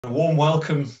A warm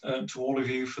welcome to all of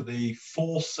you for the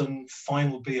fourth and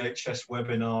final BHS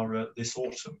webinar this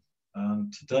autumn.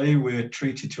 Today we're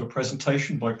treated to a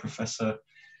presentation by Professor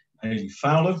Hayley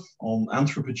Fowler on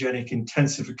anthropogenic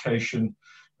intensification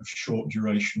of short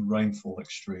duration rainfall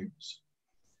extremes.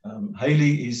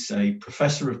 Hayley is a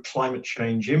professor of climate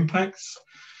change impacts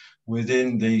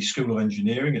within the School of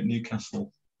Engineering at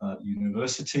Newcastle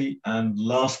University, and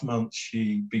last month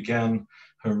she began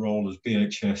her role as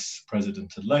BHS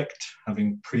President-elect,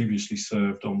 having previously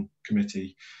served on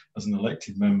committee as an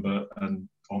elected member and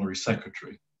honorary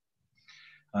secretary.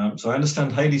 So I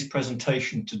understand Hayley's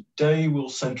presentation today will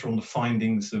centre on the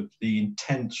findings of the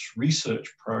intense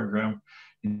research programme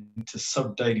into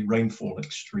sub-daily rainfall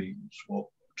extremes, what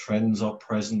trends are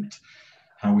present,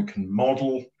 how we can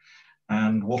model,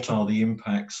 and what are the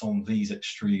impacts on these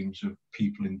extremes of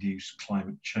people-induced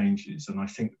climate changes. And I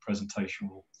think the presentation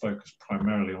will focus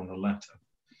primarily on the latter.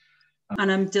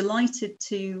 And I'm delighted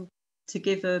to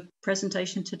give a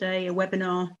presentation today, a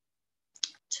webinar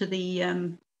to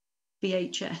the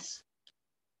BHS.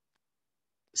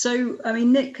 So, I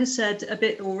mean, Nick has said a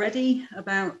bit already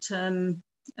about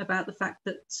the fact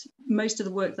that most of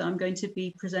the work that I'm going to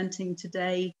be presenting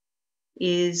today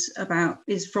is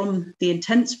from the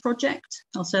INTENSE project.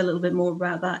 I'll say a little bit more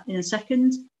about that in a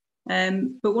second.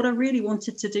 But what I really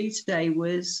wanted to do today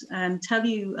was tell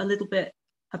you a little bit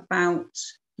about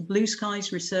the Blue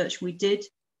Skies research we did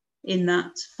in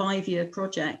that 5-year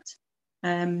project.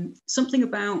 Something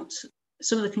about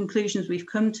some of the conclusions we've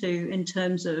come to in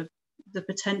terms of the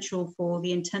potential for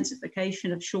the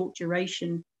intensification of short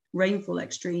duration rainfall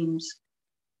extremes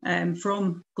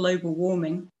from global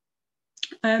warming.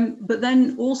 But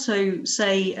then also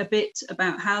say a bit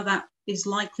about how that is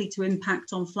likely to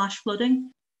impact on flash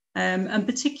flooding, and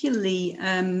particularly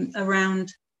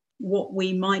around what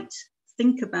we might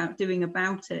think about doing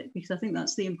about it, because I think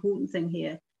that's the important thing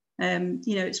here.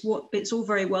 You know, it's all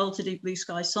very well to do blue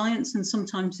sky science, and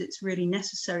sometimes it's really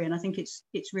necessary, and I think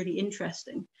it's really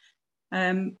interesting.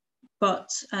 But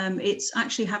it's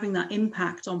actually having that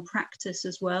impact on practice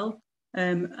as well.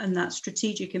 And that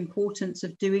strategic importance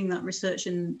of doing that research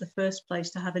in the first place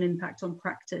to have an impact on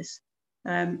practice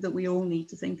that we all need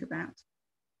to think about.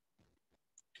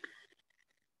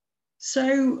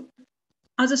 So,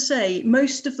 as I say,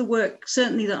 most of the work,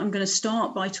 certainly that I'm going to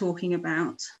start by talking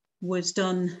about, was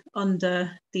done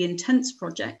under the INTENSE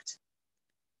project.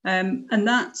 And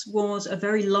that was a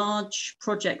very large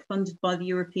project funded by the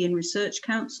European Research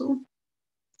Council.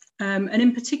 And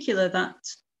in particular, that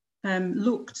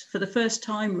looked for the first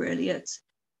time really at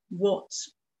what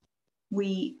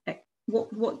we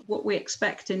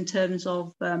expect in terms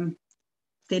of the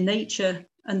nature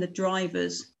and the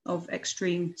drivers of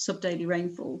extreme subdaily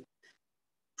rainfall.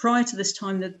 Prior to this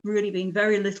time, there'd really been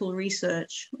very little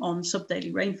research on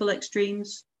subdaily rainfall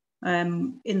extremes.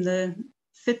 In the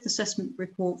 5th assessment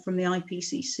report from the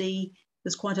IPCC,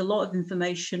 there's quite a lot of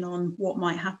information on what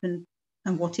might happen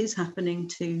and what is happening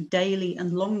to daily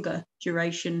and longer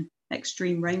duration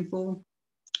extreme rainfall,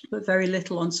 but very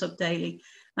little on subdaily.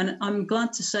 And I'm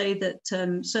glad to say that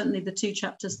certainly the 2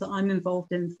 chapters that I'm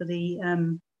involved in for the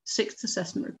 6th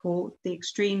assessment report, the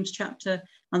extremes chapter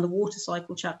and the water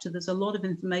cycle chapter, there's a lot of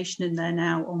information in there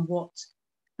now on what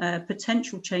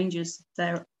potential changes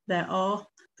there are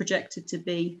projected to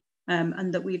be,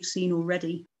 and that we've seen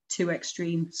already to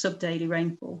extreme subdaily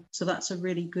rainfall. So that's a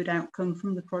really good outcome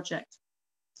from the project.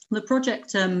 The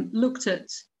project looked at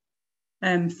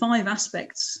 5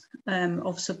 aspects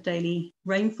of subdaily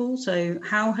rainfall. So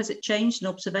how has it changed in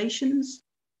observations?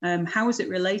 How is it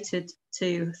related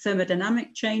to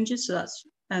thermodynamic changes? So that's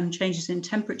changes in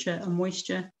temperature and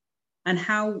moisture. And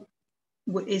how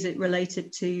is it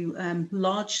related to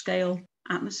large-scale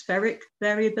atmospheric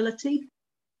variability?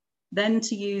 Then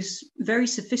to use very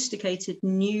sophisticated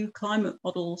new climate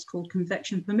models called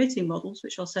convection permitting models,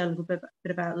 which I'll say a little bit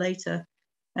about later,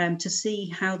 to see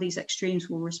how these extremes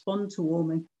will respond to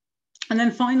warming. And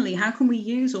then finally, how can we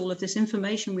use all of this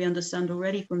information we understand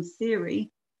already from theory,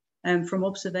 from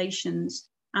observations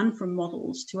and from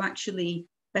models to actually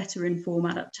better inform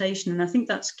adaptation? And I think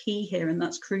that's key here, and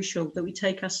that's crucial that we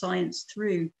take our science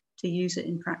through to use it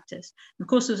in practice. Of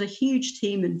course, there's a huge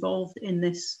team involved in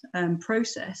this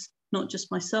process, not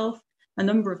just myself, a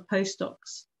number of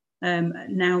postdocs,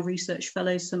 now research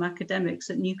fellows, some academics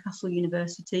at Newcastle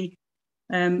University,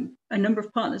 a number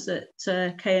of partners at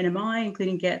KNMI,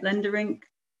 including Geert Lenderink,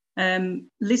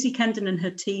 Lizzie Kendon and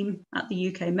her team at the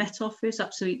UK Met Office,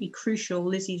 absolutely crucial.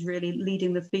 Lizzie's really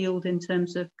leading the field in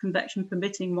terms of convection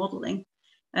permitting modelling,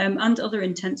 and other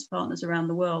INTENSE partners around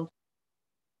the world.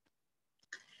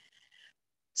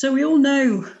 So we all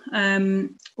know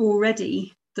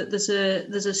already that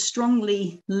there's a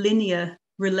strongly linear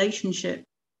relationship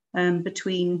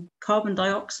between carbon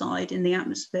dioxide in the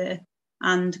atmosphere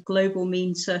and global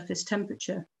mean surface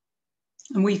temperature.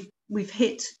 And we've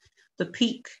hit the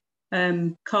peak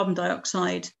carbon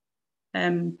dioxide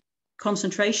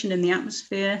concentration in the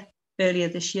atmosphere earlier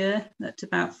this year at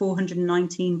about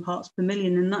 419 parts per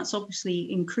million, and that's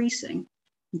obviously increasing.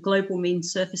 Global mean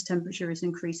surface temperature is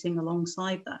increasing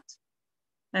alongside that.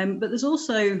 But there's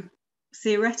also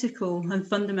theoretical and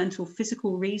fundamental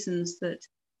physical reasons that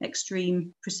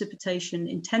extreme precipitation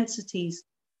intensities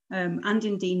and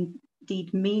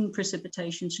indeed mean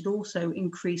precipitation should also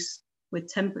increase with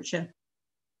temperature.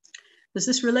 There's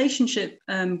this relationship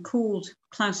called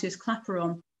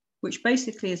Clausius-Clapeyron, which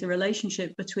basically is a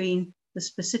relationship between the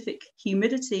specific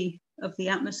humidity of the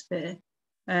atmosphere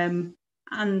and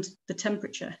the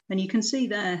temperature. And you can see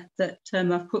there that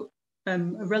I've put a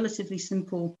relatively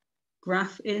simple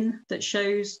graph in that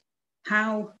shows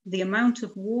how the amount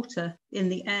of water in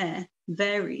the air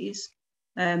varies,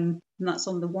 and that's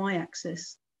on the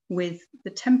y-axis, with the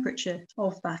temperature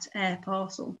of that air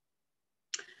parcel.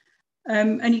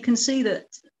 And you can see that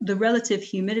the relative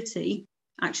humidity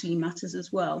actually matters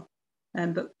as well,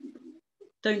 but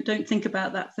don't think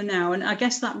about that for now. And I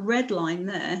guess that red line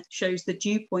there shows the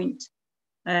dew point,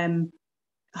 100%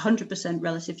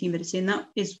 relative humidity, and that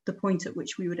is the point at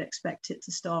which we would expect it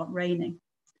to start raining.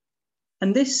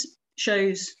 And this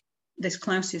shows this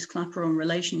Clausius-Clapeyron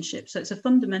relationship. So it's a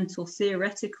fundamental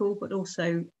theoretical, but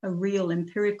also a real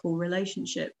empirical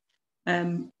relationship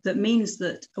that means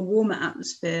that a warmer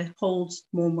atmosphere holds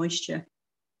more moisture.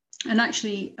 And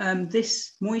actually,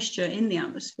 this moisture in the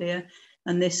atmosphere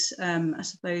and this, I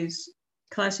suppose,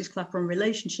 Clausius-Clapeyron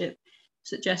relationship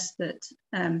suggests that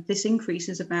this increase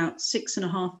is about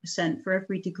 6.5% for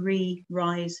every degree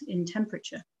rise in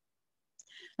temperature.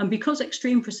 And because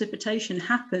extreme precipitation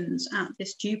happens at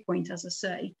this dew point, as I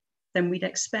say, then we'd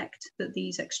expect that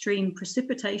these extreme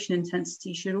precipitation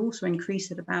intensities should also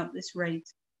increase at about this rate.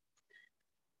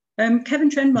 Kevin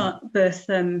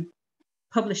Trenbarth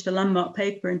published a landmark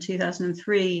paper in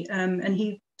 2003, and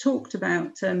he talked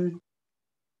about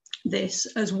this,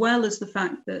 as well as the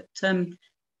fact that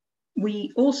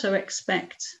we also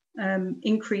expect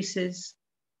increases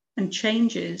and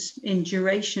changes in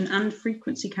duration and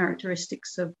frequency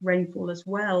characteristics of rainfall, as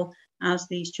well as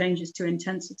these changes to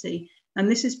intensity. And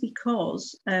this is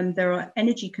because there are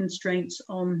energy constraints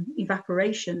on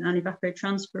evaporation and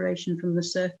evapotranspiration from the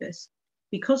surface.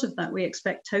 Because of that, we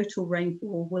expect total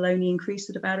rainfall will only increase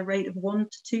at about a rate of 1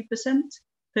 to 2%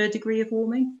 per degree of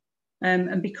warming.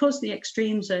 And because the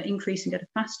extremes are increasing at a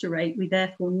faster rate, we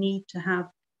therefore need to have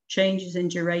changes in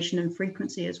duration and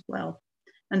frequency as well.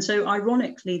 And so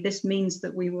ironically, this means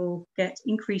that we will get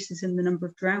increases in the number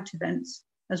of drought events,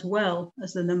 as well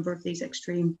as the number of these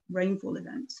extreme rainfall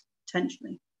events,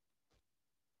 potentially.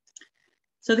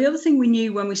 So the other thing we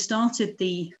knew when we started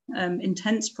the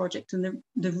INTENSE project, and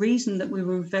the reason that we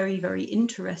were very, very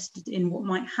interested in what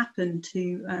might happen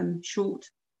to short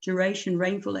duration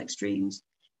rainfall extremes,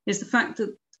 is the fact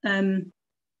that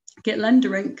Geert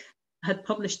Lenderink had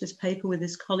published this paper with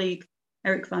his colleague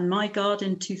Erik van Meegaard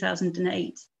in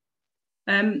 2008.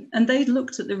 And they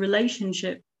looked at the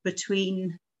relationship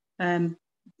between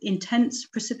intense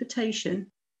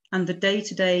precipitation and the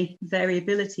day-to-day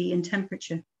variability in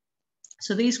temperature.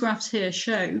 So these graphs here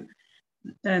show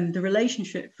the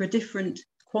relationship for different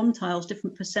quantiles,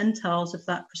 different percentiles of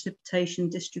that precipitation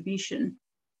distribution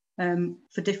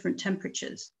for different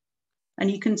temperatures. And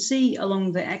you can see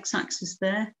along the x-axis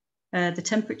there, the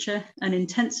temperature and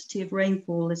intensity of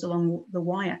rainfall is along the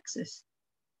y-axis.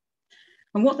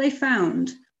 And what they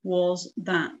found was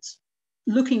that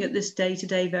looking at this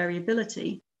day-to-day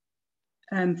variability,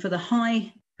 for the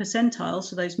high percentiles,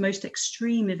 so those most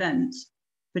extreme events,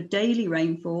 for daily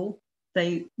rainfall,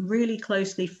 they really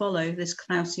closely follow this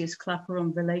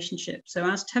Clausius-Clapeyron relationship. So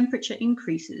as temperature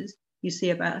increases, you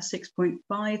see about a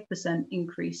 6.5%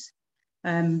 increase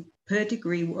per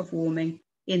degree of warming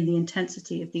in the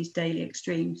intensity of these daily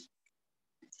extremes.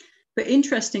 But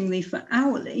interestingly, for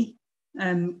hourly,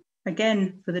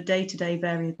 again, for the day-to-day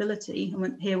variability,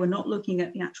 and here we're not looking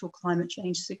at the actual climate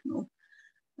change signal,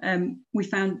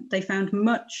 they found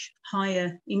much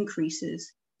higher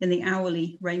increases in the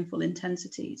hourly rainfall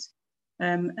intensities.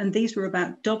 And these were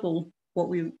about double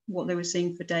what they were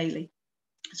seeing for daily.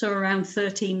 So around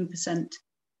 13%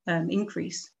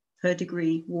 increase per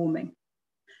degree warming.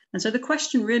 And so the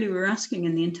question really we're asking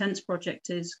in the INTENSE project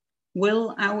is,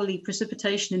 will hourly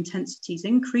precipitation intensities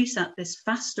increase at this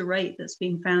faster rate that's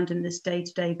being found in this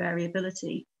day-to-day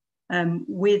variability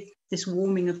with this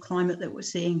warming of climate that we're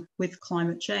seeing with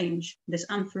climate change, this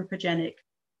anthropogenic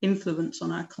influence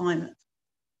on our climate.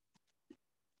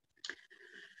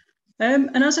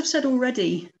 And as I've said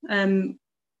already,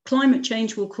 climate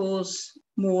change will cause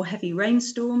more heavy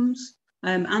rainstorms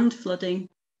and flooding,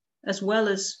 as well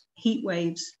as heat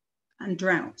waves and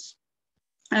droughts.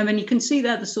 And you can see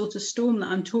there the sort of storm that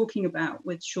I'm talking about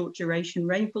with short duration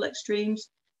rainfall extremes.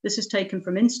 This is taken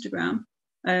from Instagram.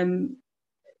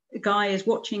 A guy is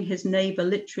watching his neighbour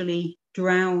literally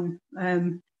drown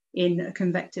in a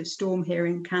convective storm here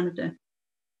in Canada.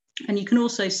 And you can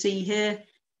also see here,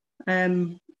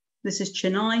 this is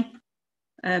Chennai,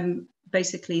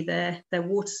 basically their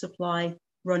water supply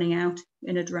running out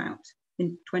in a drought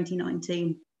in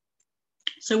 2019.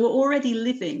 So we're already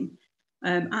living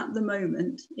at the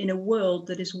moment in a world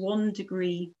that is 1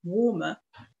 degree warmer.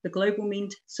 The global mean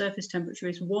surface temperature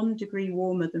is 1 degree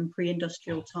warmer than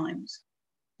pre-industrial times.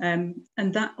 And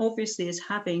that obviously is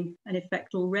having an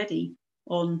effect already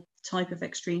on the type of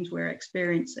extremes we're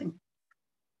experiencing.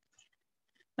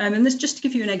 And this, just to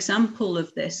give you an example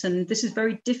of this, and this is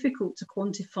very difficult to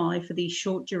quantify for these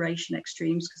short duration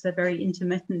extremes because they're very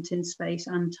intermittent in space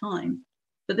and time.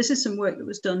 But this is some work that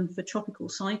was done for tropical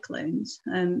cyclones,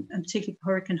 and particularly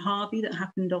Hurricane Harvey, that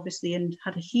happened obviously and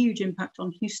had a huge impact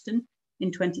on Houston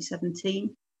in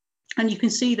 2017. And you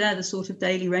can see there the sort of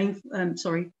daily rain,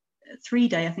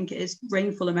 3-day, I think it is,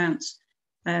 rainfall amounts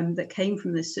that came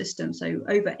from this system. So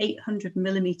over 800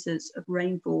 millimeters of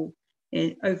rainfall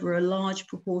over a large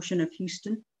proportion of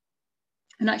Houston.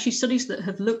 And actually studies that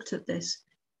have looked at this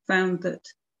found that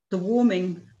the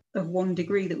warming of 1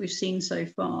 degree that we've seen so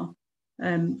far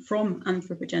from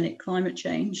anthropogenic climate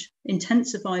change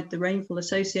intensified the rainfall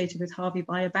associated with Harvey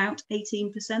by about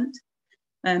 18%,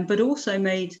 but also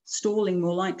made stalling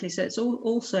more likely. So it's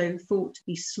also thought to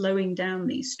be slowing down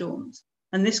these storms.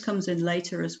 And this comes in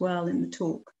later as well in the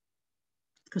talk,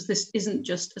 because this isn't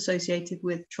just associated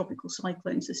with tropical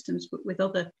cyclone systems, but with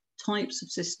other types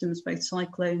of systems, both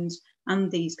cyclones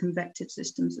and these convective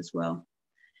systems as well.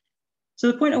 So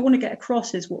the point I want to get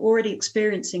across is we're already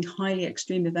experiencing highly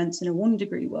extreme events in a 1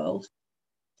 degree world.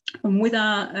 And with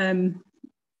our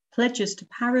pledges to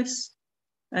Paris,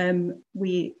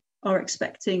 we are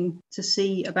expecting to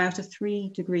see about a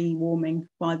 3 degree warming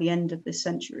by the end of this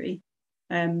century.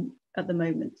 At the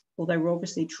moment, although we're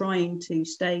obviously trying to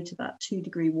stay to that 2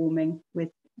 degree warming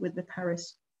with the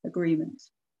Paris Agreement.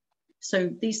 So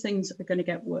these things are going to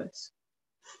get worse.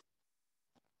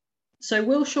 So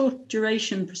will short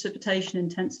duration precipitation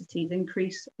intensities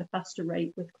increase at a faster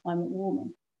rate with climate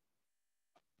warming?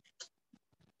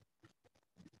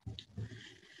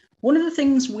 One of the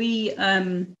things we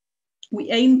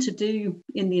aim to do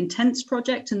in the INTENSE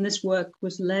project, and this work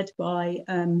was led by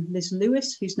Liz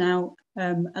Lewis, who's now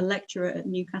a lecturer at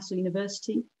Newcastle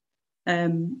University,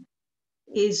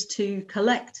 is to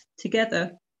collect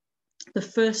together the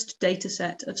first data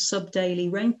set of sub-daily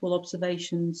rainfall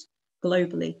observations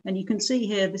globally. And you can see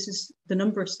here, this is the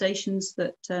number of stations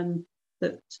that,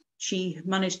 that she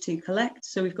managed to collect.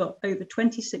 So we've got over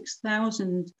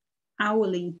 26,000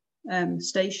 hourly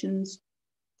stations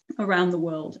around the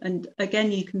world. And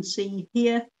again, you can see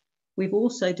here, we've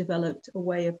also developed a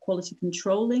way of quality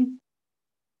controlling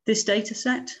this data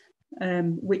set,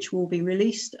 which will be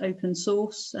released open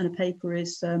source, and a paper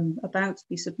is about to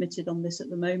be submitted on this at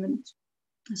the moment.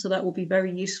 So that will be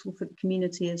very useful for the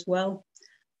community as well.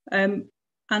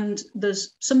 And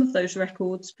there's some of those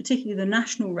records, particularly the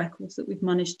national records that we've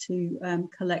managed to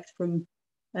collect from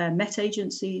Met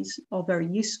agencies, are very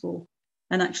useful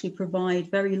and actually provide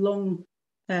very long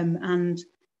and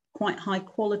quite high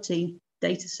quality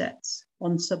data sets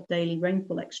on sub-daily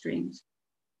rainfall extremes.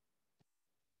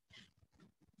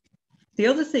 The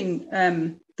other thing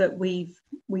that we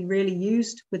really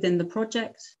used within the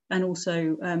project, and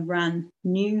also ran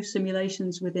new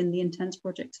simulations within the INTENSE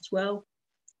project as well,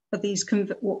 are these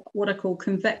what I call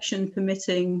convection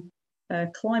permitting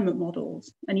climate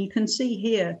models. And you can see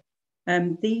here,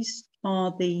 these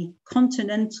are the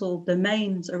continental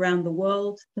domains around the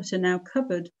world that are now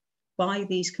covered by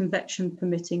these convection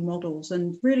permitting models.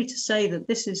 And really to say that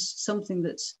this is something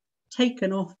that's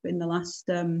taken off in the last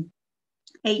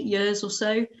 8 years or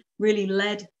so, really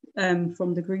led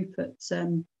from the group at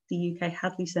the UK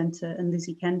Hadley Centre and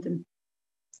Lizzie Kendon.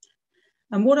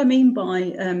 And what I mean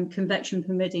by convection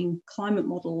permitting climate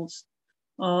models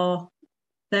are,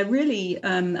 they're really,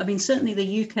 I mean, certainly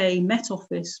the UK Met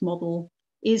Office model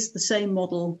is the same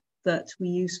model that we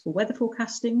use for weather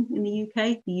forecasting in the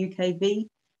UK, the UKV.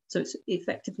 So it's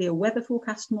effectively a weather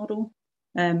forecast model.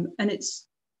 And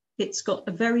it's got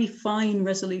a very fine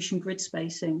resolution grid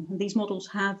spacing. And these models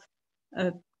have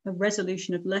a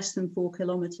resolution of less than 4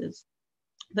 kilometers.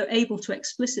 They're able to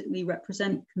explicitly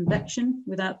represent convection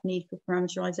without the need for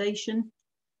parameterization.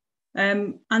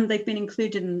 And they've been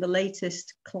included in the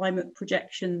latest climate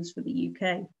projections for the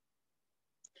UK.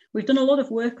 We've done a lot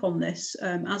of work on this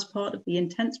as part of the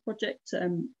INTENSE project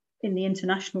in the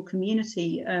international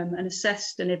community, and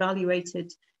assessed and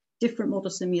evaluated different model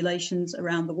simulations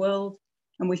around the world.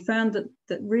 And we found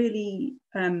that really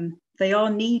they are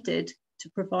needed to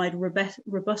provide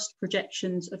robust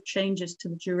projections of changes to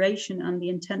the duration and the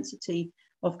intensity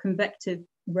of convective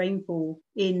rainfall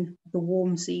in the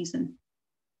warm season.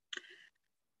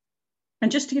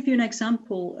 And just to give you an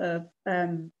example of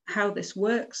how this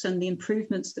works and the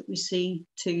improvements that we see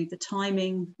to the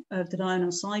timing of the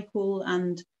diurnal cycle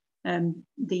and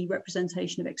the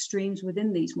representation of extremes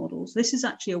within these models. This is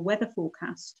actually a weather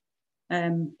forecast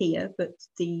here, but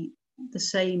the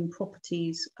same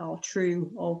properties are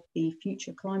true of the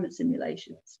future climate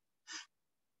simulations.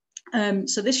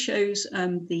 So this shows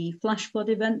the flash flood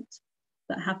event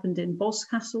that happened in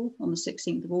Boscastle on the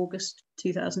 16th of August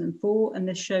 2004, and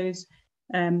this shows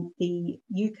the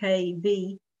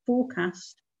UKV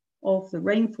forecast of the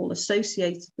rainfall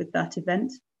associated with that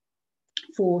event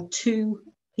for 2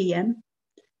 p.m.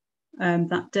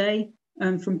 That day,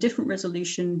 from different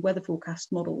resolution weather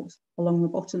forecast models along the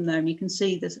bottom there. And you can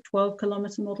see there's a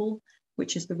 12-kilometre model,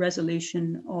 which is the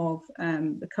resolution of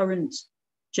the current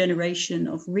generation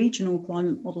of regional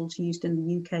climate models used in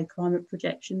the UK climate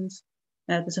projections.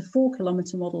 There's a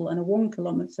 4-kilometre model and a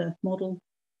 1-kilometre model.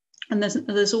 And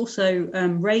there's also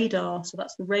radar, so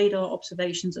that's the radar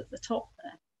observations at the top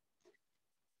there.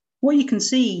 What you can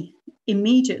see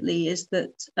immediately is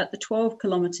that at the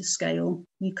 12-kilometre scale,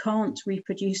 you can't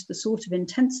reproduce the sort of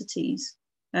intensities,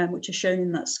 which are shown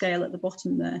in that scale at the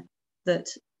bottom there, that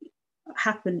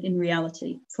happen in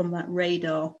reality from that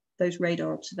radar, those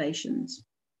radar observations.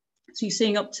 So you're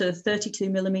seeing up to 32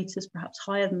 millimetres, perhaps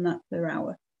higher than that per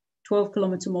hour.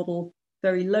 12-kilometre model,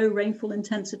 very low rainfall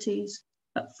intensities.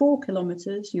 At 4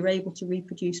 kilometres, you're able to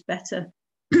reproduce better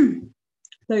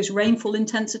those rainfall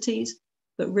intensities,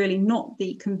 but really not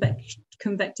the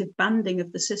convective banding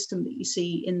of the system that you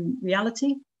see in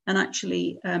reality, and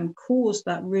actually cause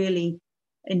that really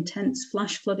intense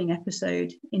flash flooding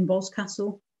episode in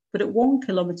Boscastle. But at 1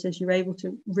 kilometre, you're able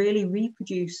to really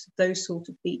reproduce those sort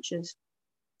of features.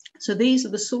 So these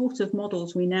are the sort of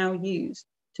models we now use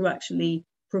to actually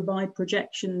provide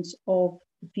projections of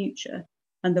the future,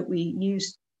 and that we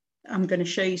use, I'm going to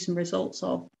show you some results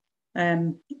of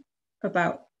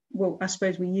about, well, I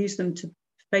suppose we use them to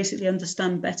basically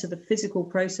understand better the physical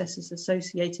processes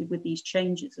associated with these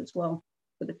changes as well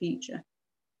for the future.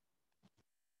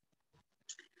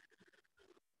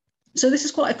 So this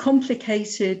is quite a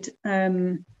complicated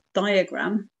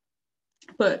diagram,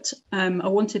 but I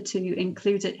wanted to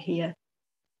include it here.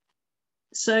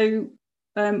 So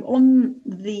on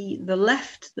the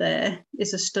left there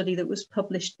is a study that was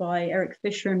published by Eric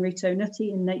Fisher and Rito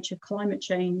Nutti in Nature Climate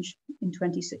Change in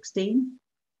 2016.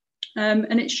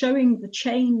 And it's showing the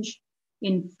change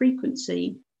in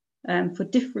frequency for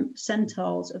different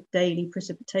percentiles of daily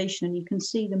precipitation. And you can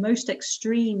see the most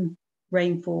extreme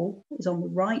rainfall is on the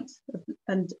right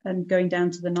and going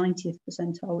down to the 90th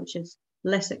percentile, which is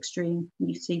less extreme. And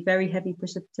you see very heavy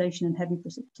precipitation and heavy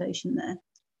precipitation there.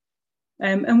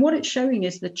 And what it's showing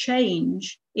is the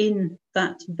change in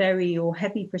that very or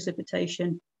heavy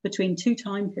precipitation between 2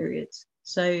 time periods.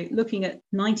 So looking at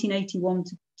 1981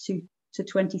 to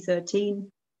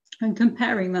 2013 and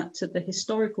comparing that to the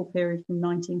historical period from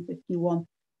 1951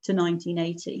 to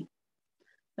 1980.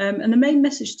 And the main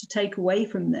message to take away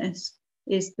from this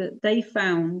is that they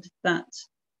found that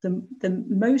the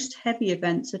most heavy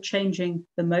events are changing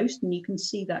the most, and you can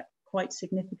see that quite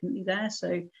significantly there. So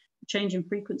the change in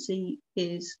frequency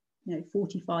is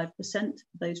 45% of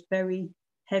those very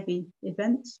heavy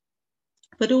events,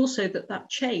 but also that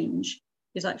change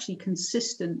is actually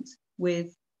consistent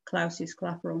with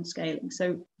Clausius-Clapeyron scaling.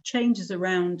 So changes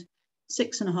around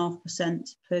 6.5%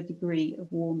 per degree of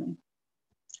warming.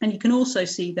 And you can also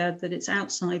see there that it's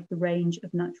outside the range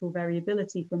of natural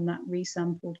variability from that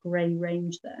resampled grey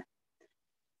range there.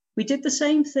 We did the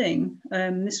same thing.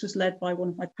 This was led by one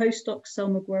of my postdocs,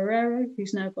 Selma Guerrero,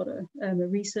 who's now got a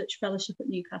research fellowship at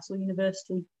Newcastle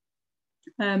University,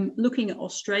 looking at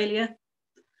Australia.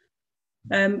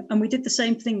 And we did the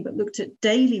same thing, but looked at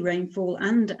daily rainfall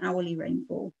and hourly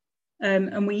rainfall.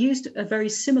 And we used a very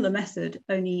similar method,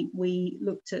 only we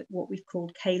looked at what we've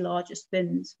called K largest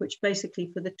bins, which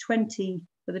basically for the 20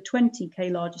 K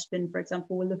largest bin, for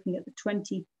example, we're looking at the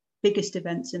 20 biggest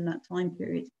events in that time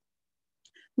period.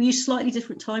 We used slightly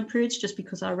different time periods just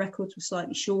because our records were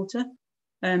slightly shorter,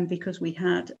 because we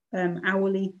had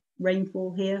hourly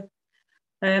rainfall here.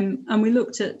 And we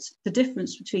looked at the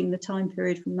difference between the time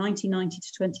period from 1990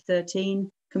 to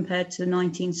 2013 compared to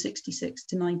 1966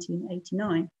 to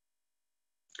 1989.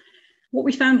 What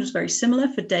we found was very similar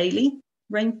for daily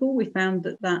rainfall. We found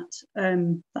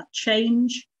that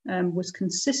change was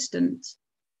consistent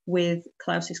with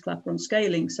Clausius-Clapeyron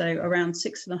scaling, so around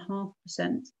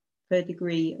 6.5% per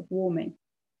degree of warming,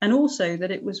 and also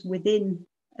that it was within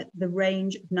the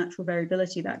range of natural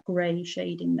variability, that grey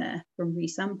shading there from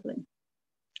resampling.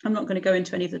 I'm not going to go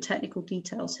into any of the technical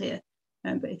details here,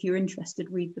 but if you're interested,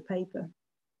 read the paper.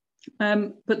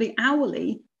 But the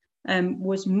hourly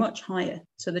was much higher.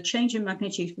 So the change in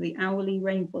magnitude for the hourly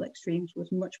rainfall extremes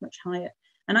was much, much higher.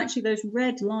 And actually those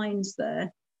red lines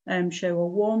there show a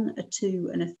 1, a 2,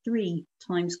 and a 3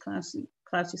 times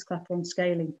Clausius-Clapeyron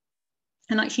scaling.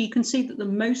 And actually you can see that the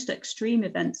most extreme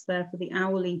events there for the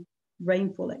hourly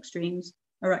rainfall extremes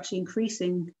are actually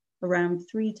increasing around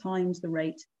 3 times the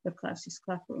rate of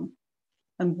Clausius-Clapeyron,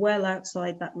 and well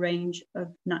outside that range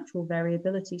of natural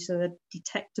variability, so they're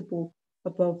detectable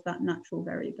above that natural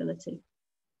variability.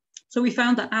 So we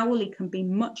found that hourly can be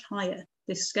much higher.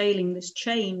 This scaling, this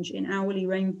change in hourly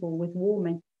rainfall with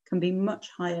warming can be much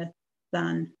higher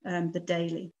than the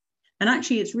daily. And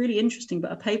actually it's really interesting,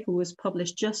 but a paper was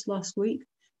published just last week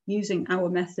using our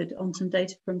method on some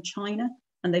data from China,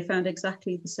 and they found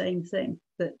exactly the same thing,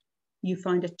 that you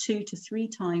find a 2 to 3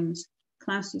 times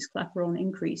Clausius-Clapeyron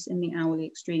increase in the hourly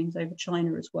extremes over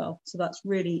China as well. So that's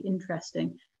really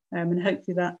interesting. And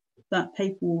hopefully that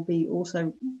paper will be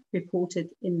also reported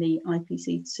in the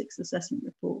IPC 6th assessment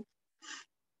report.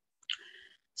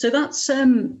 So that's,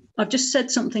 I've just said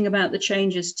something about the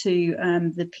changes to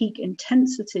the peak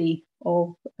intensity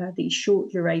of these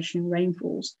short duration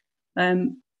rainfalls.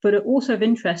 But also of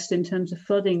interest in terms of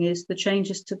flooding is the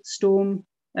changes to the storm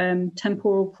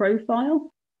temporal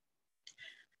profile.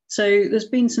 So there's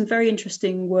been some very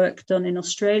interesting work done in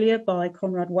Australia by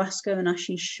Conrad Wasco and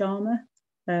Ashish Sharma,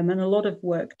 and a lot of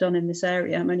work done in this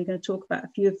area. I'm only going to talk about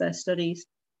a few of their studies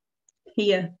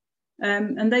here.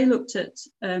 And they looked at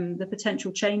the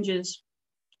potential changes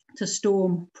to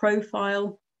storm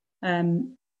profile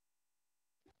and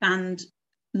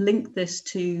linked this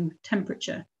to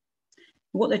temperature.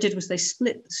 What they did was they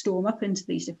split the storm up into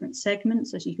these different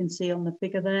segments, as you can see on the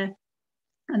figure there,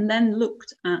 and then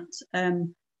looked at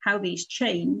how these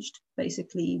changed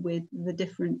basically with the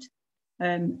different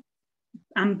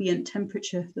ambient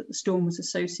temperature that the storm was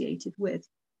associated with.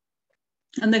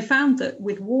 And they found that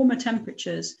with warmer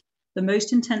temperatures, the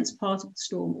most intense part of the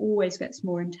storm always gets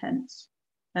more intense.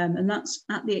 And that's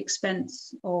at the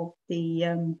expense of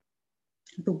the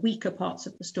weaker parts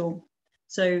of the storm.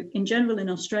 So in general, in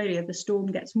Australia, the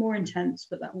storm gets more intense,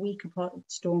 but that weaker part of the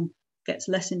storm gets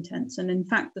less intense. And in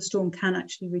fact, the storm can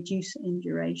actually reduce in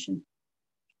duration.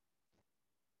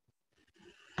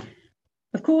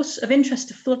 Of course, of interest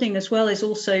to flooding as well is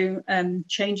also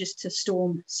changes to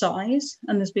storm size.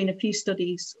 And there's been a few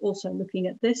studies also looking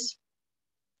at this.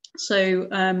 So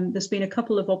there's been a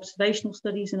couple of observational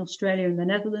studies in Australia and the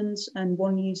Netherlands, and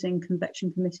one using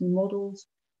convection permitting models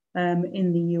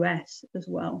in the US as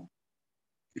well.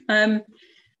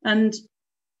 And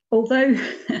although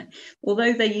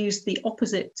they used the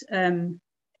opposite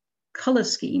colour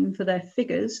scheme for their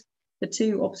figures, the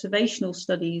two observational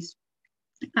studies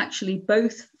actually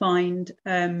both find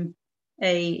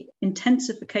a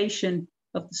intensification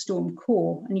of the storm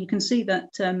core. And you can see that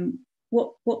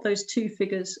what those two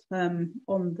figures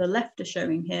on the left are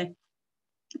showing here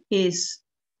is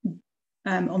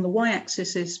on the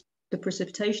y-axis is the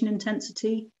precipitation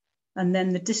intensity, and then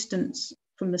the distance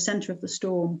from the center of the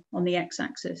storm on the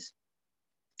x-axis.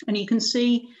 And you can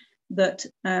see that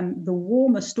the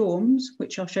warmer storms,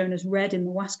 which are shown as red in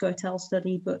the Wasco et al.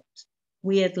 Study, but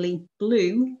weirdly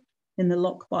blue in the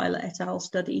Lockbyler et al.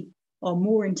 Study, are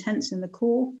more intense in the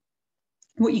core.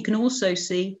 What you can also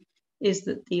see is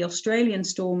that the Australian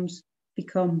storms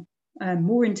become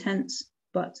more intense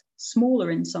but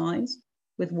smaller in size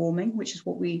with warming, which is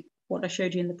what I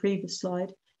showed you in the previous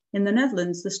slide. In the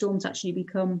Netherlands, the storms actually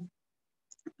become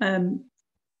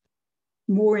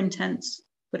more intense,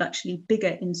 but actually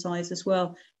bigger in size as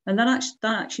well. And that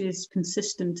actually is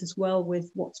consistent as well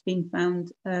with what's been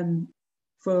found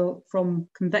from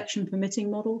convection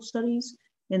permitting model studies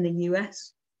in the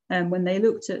US. When they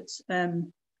looked at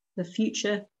the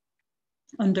future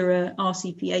under a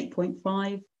RCP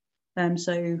 8.5,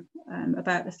 so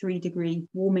about a 3-degree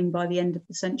warming by the end of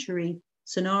the century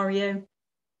scenario,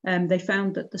 they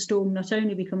found that the storm not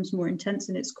only becomes more intense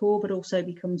in its core, but also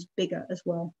becomes bigger as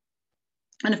well.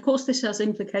 And of course, this has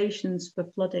implications for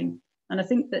flooding. And I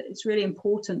think that it's really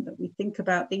important that we think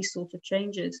about these sorts of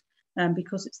changes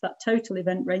because it's that total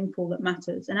event rainfall that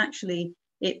matters. And actually,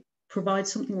 it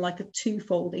provides something like a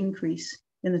twofold increase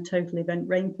in the total event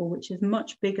rainfall, which is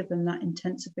much bigger than that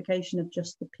intensification of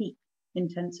just the peak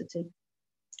intensity.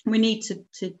 We need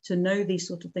to know these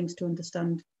sort of things to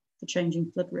understand the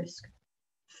changing flood risk.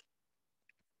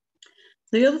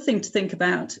 The other thing to think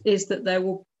about is that there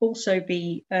will also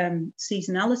be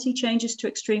seasonality changes to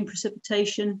extreme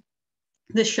precipitation.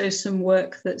 This shows some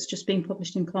work that's just been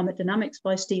published in Climate Dynamics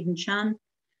by Stephen Chan,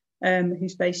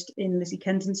 who's based in Lizzie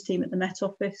Kenton's team at the Met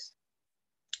Office.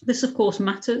 This, of course,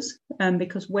 matters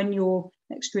because when your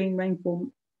extreme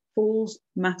rainfall falls,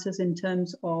 matters in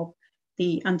terms of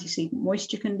the antecedent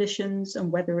moisture conditions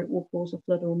and whether it will cause a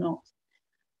flood or not.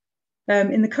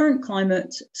 In the current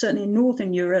climate, certainly in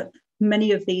Northern Europe,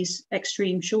 many of these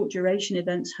extreme short duration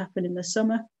events happen in the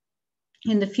summer.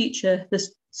 In the future,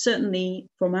 there's certainly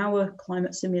from our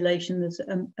climate simulation, there's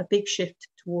a big shift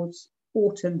towards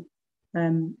autumn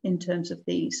in terms of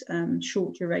these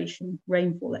short duration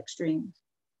rainfall extremes.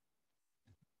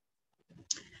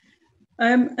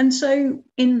 And so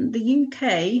in the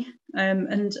UK,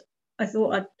 and I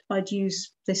thought I'd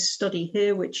use this study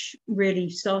here, which really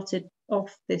started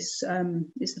off this,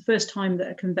 it's the first time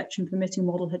that a convection permitting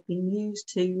model had been used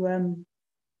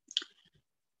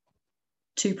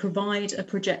to provide a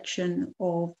projection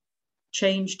of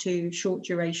change to short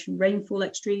duration rainfall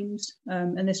extremes.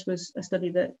 And this was a study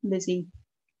that Lizzie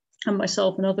and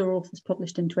myself and other authors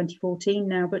published in 2014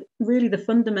 now, but really the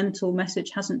fundamental message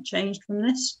hasn't changed from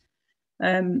this.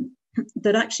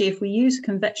 That actually, if we use a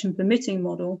convection permitting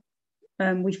model,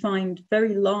 we find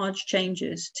very large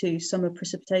changes to summer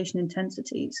precipitation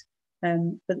intensities.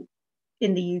 But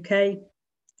in the UK,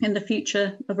 in the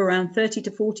future, of around 30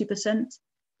 to 40%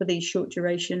 for these short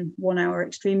duration 1 hour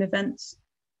extreme events,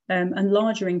 and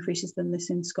larger increases than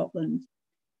this in Scotland.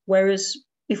 Whereas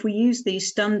if we use these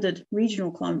standard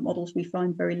regional climate models, we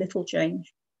find very little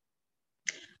change.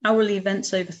 Hourly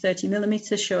events over 30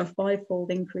 millimeters show a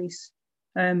 5-fold increase.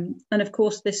 And of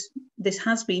course, this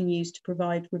has been used to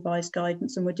provide revised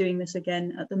guidance, and we're doing this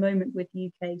again at the moment with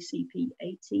UK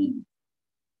CP18.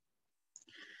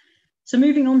 So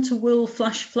moving on to, will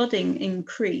flash flooding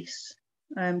increase?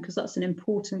 Because that's an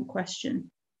important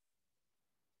question.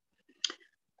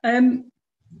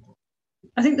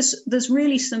 I think there's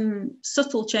really some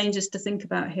subtle changes to think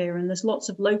about here, and there's lots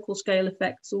of local scale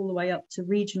effects all the way up to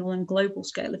regional and global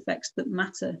scale effects that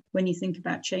matter when you think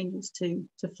about changes to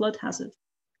flood hazard.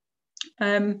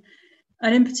 And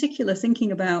in particular,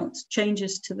 thinking about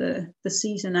changes to the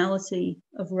seasonality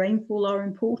of rainfall are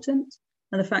important,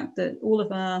 and the fact that all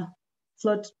of our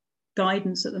flood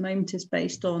guidance at the moment is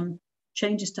based on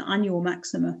changes to annual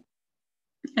maxima.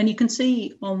 And you can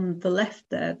see on the left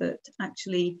there that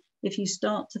actually, if you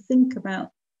start to think about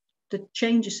the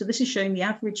changes, so this is showing the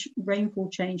average rainfall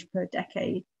change per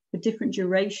decade for different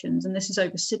durations, and this is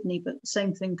over Sydney, but the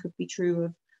same thing could be true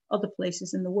of other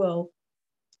places in the world,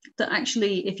 that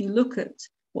actually, if you look at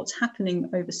what's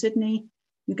happening over Sydney,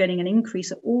 you're getting an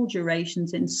increase at all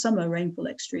durations in summer rainfall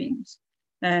extremes,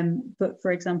 but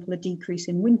for example, a decrease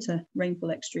in winter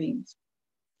rainfall extremes.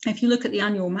 If you look at the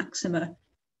annual maxima,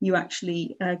 you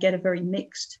actually get a very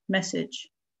mixed message.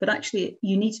 But actually,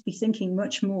 you need to be thinking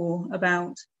much more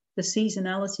about the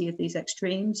seasonality of these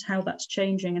extremes, how that's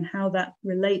changing, and how that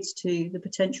relates to the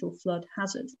potential flood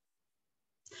hazard.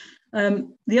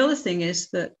 The other thing is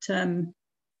that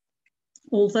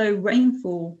although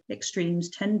rainfall extremes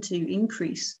tend to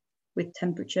increase with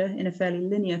temperature in a fairly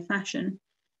linear fashion,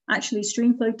 actually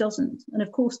streamflow doesn't. And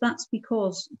of course, that's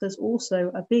because there's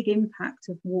also a big impact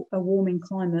of a warming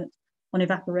climate on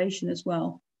evaporation as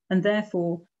well. And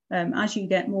therefore, as you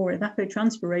get more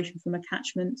evapotranspiration from a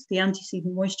catchment, the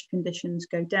antecedent moisture conditions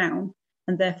go down,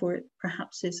 and therefore it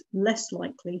perhaps is less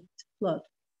likely to flood.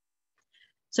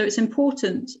 So it's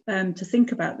important to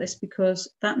think about this,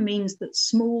 because that means that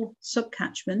small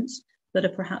subcatchments that are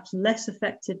perhaps less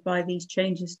affected by these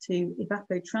changes to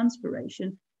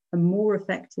evapotranspiration are more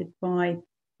affected by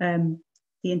the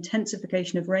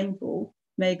intensification of rainfall,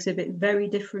 may exhibit very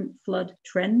different flood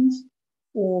trends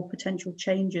or potential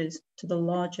changes to the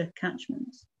larger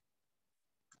catchments.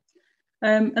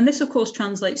 And this, of course,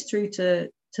 translates through to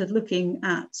looking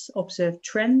at observed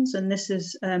trends. And this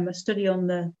is a study on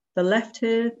the left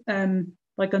here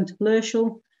by Gunter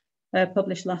Blurschel,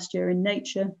 published last year in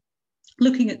Nature,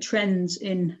 looking at trends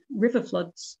in river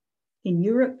floods in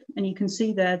Europe. And you can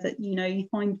see there that, you know, you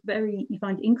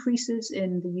find increases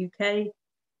in the UK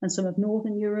and some of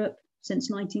Northern Europe since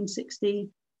 1960,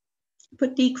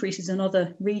 but decreases in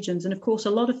other regions. And of course,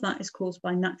 a lot of that is caused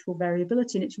by natural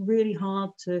variability, and it's really hard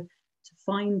to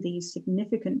find these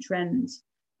significant trends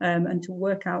and to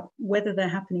work out whether they're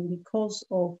happening because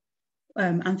of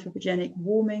anthropogenic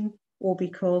warming or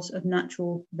because of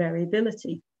natural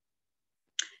variability.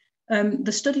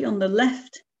 The study on the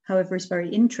left, however, is very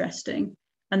interesting,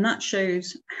 and that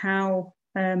shows how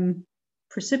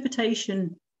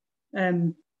precipitation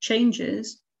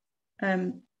changes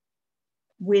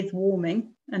with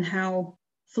warming, and how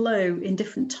flow in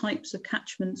different types of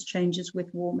catchments changes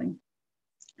with warming.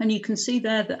 And you can see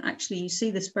there that actually you see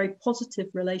this very positive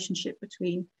relationship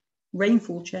between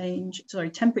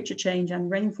temperature change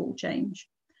and rainfall change.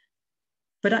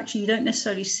 But actually you don't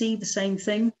necessarily see the same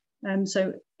thing.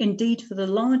 So indeed, for the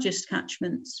largest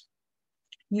catchments,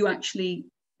 you actually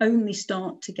only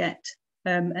start to get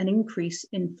an increase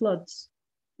in floods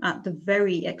at the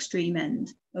very extreme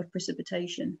end of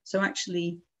precipitation. So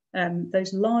actually,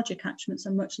 those larger catchments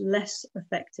are much less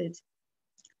affected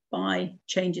by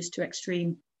changes to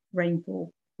extreme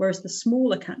rainfall, whereas the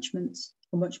smaller catchments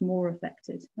are much more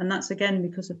affected. And that's again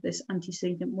because of this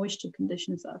antecedent moisture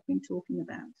conditions that I've been talking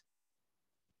about.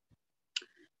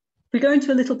 If we go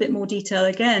into a little bit more detail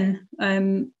again,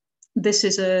 this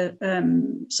is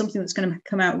something that's going to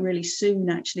come out really soon,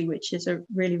 actually, which is a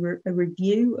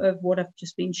review of what I've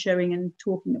just been showing and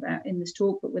talking about in this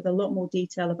talk, but with a lot more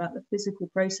detail about the physical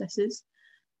processes,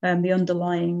 the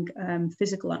underlying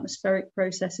physical atmospheric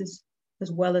processes,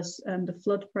 as well as the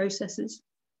flood processes.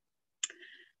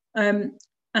 And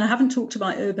I haven't talked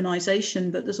about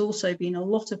urbanization, but there's also been a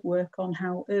lot of work on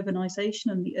how urbanization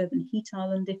and the urban heat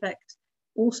island effect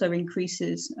also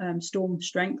increases storm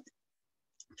strength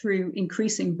through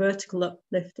increasing vertical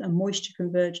uplift and moisture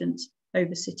convergence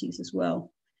over cities as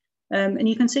well. And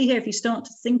you can see here, if you start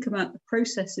to think about the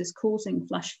processes causing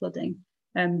flash flooding,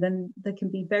 then there can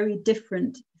be very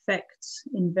different effects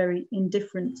in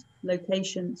different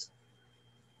locations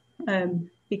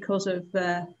because of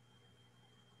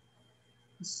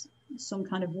some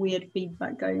kind of weird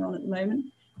feedback going on at the moment.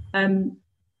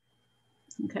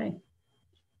 Okay.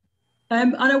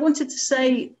 And I wanted to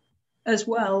say as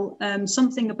well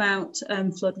something about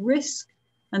flood risk.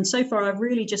 And so far, I've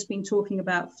really just been talking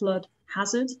about flood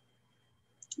hazard.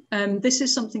 This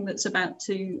is something that's about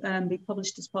to be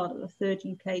published as part of the third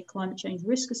UK climate change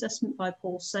risk assessment by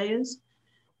Paul Sayers.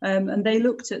 And they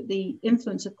looked at the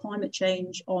influence of climate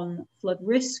change on flood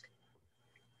risk,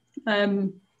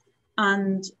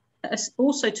 and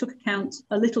also took account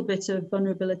a little bit of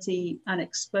vulnerability and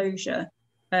exposure.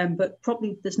 But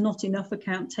probably there's not enough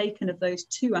account taken of those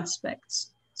two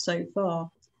aspects so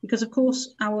far, because of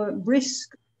course our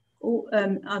risk,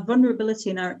 our vulnerability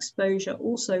and our exposure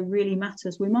also really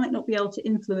matters. We might not be able to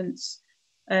influence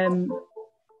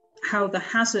how the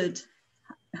hazard,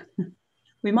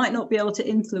 we might not be able to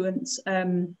influence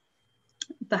the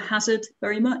hazard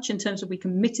very much in terms of we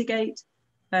can mitigate,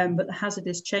 but the hazard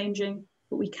is changing.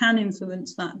 But we can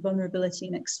influence that vulnerability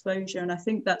and exposure. And I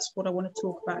think that's what I want to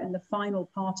talk about in the final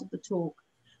part of the talk.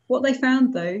 What they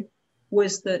found, though,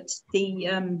 was that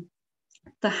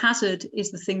the hazard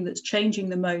is the thing that's changing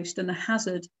the most, and the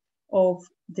hazard of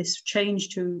this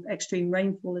change to extreme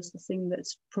rainfall is the thing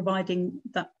that's providing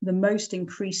the most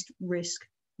increased risk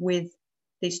with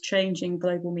this change in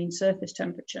global mean surface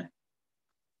temperature.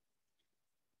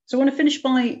 So I want to finish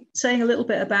by saying a little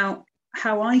bit about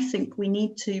how I think we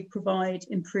need to provide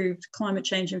improved climate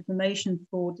change information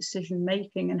for decision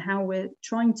making, and how we're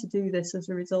trying to do this as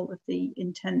a result of the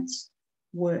intense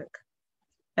work.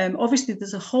 Obviously,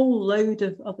 there's a whole load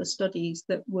of other studies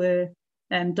that were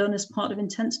done as part of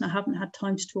Intense, and I haven't had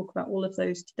time to talk about all of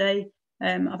those today.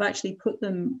 I've actually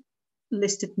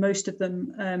listed most of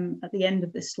them at the end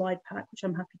of this slide pack, which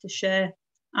I'm happy to share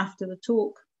after the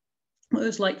talk.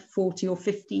 There's like 40 or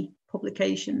 50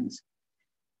 publications.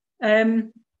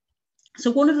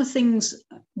 So one of the things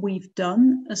we've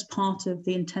done as part of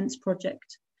the Intense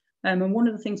project, and one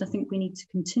of the things I think we need to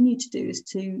continue to do, is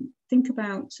to think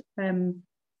about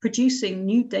producing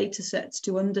new data sets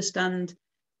to understand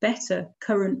better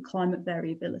current climate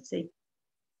variability.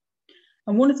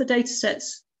 And one of the data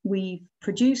sets we've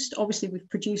produced, obviously we've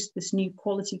produced this new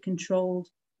quality controlled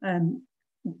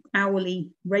hourly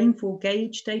rainfall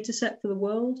gauge data set for the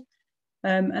world.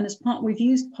 And as part, we've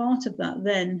used part of that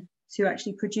then to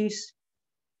actually produce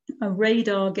a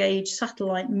radar gauge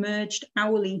satellite merged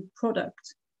hourly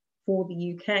product for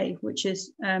the UK, which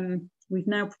is we've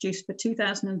now produced for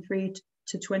 2003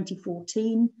 to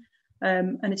 2014,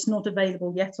 and it's not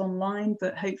available yet online,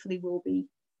 but hopefully will be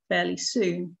fairly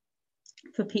soon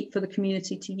for the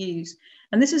community to use.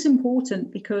 And this is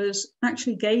important because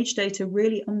actually gauge data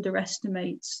really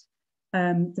underestimates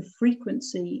the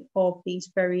frequency of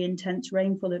these very intense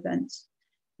rainfall events.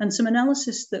 And some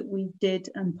analysis that we did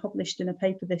and published in a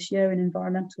paper this year in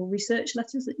Environmental Research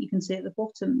Letters that you can see at the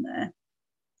bottom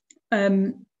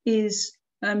there is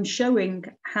showing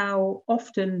how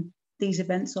often these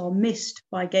events are missed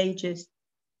by gauges.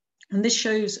 And this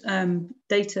shows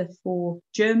data for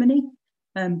Germany,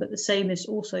 but the same is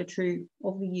also true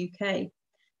of the UK.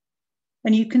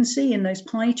 And you can see in those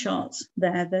pie charts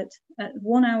there that at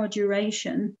 1 hour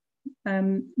duration,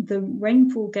 the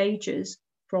rainfall gauges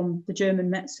from the German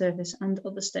Met Service and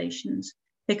other stations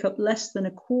pick up less than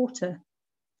a quarter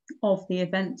of the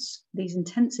events, these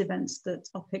intense events that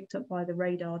are picked up by the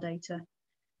radar data.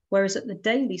 Whereas at the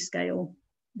daily scale,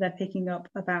 they're picking up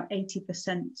about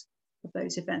 80% of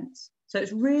those events. So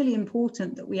it's really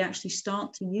important that we actually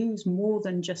start to use more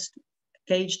than just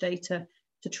gauge data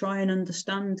to try and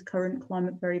understand current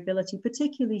climate variability,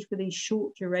 particularly for these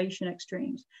short duration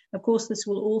extremes. Of course, this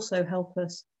will also help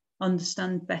us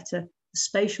understand better the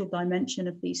spatial dimension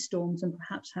of these storms and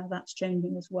perhaps how that's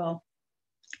changing as well.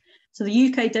 So the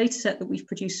UK dataset that we've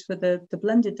produced for the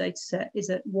blended dataset is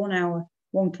at 1 hour,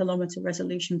 1 kilometre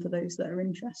resolution for those that are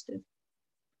interested.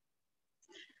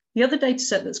 The other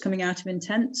dataset that's coming out of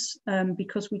Intense,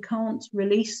 because we can't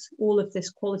release all of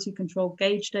this quality control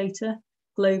gauge data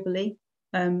globally,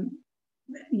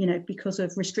 because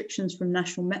of restrictions from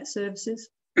national Met services,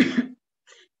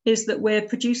 is that we're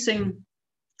producing,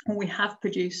 or we have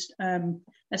produced,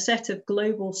 a set of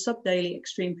global subdaily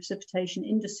extreme precipitation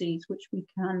indices, which we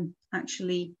can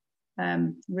actually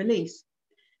release.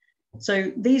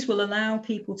 So these will allow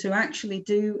people to actually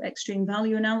do extreme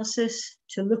value analysis,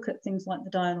 to look at things like the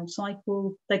diurnal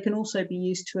cycle. They can also be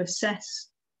used to assess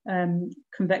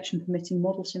convection permitting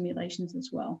model simulations as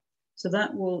well. So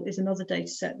that is another data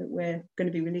set that we're going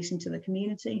to be releasing to the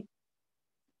community.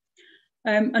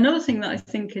 Another thing that I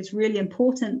think is really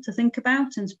important to think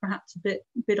about, and is perhaps a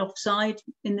bit offside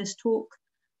in this talk,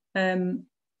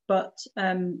 but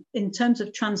in terms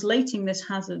of translating this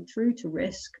hazard through to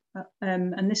risk,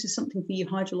 and this is something for you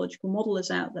hydrological modelers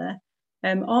out there,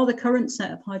 are the current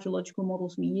set of hydrological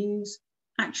models we use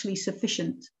actually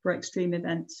sufficient for extreme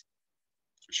events?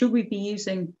 Should we be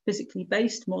using physically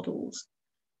based models?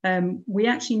 We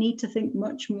actually need to think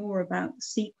much more about the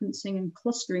sequencing and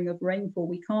clustering of rainfall.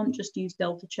 We can't just use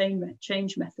delta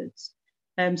change methods.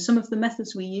 Some of the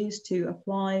methods we use to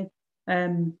apply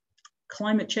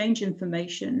climate change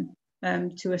information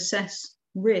to assess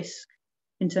risk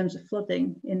in terms of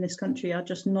flooding in this country are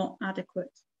just not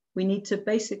adequate. We need to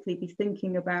basically be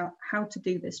thinking about how to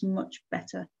do this much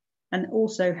better, and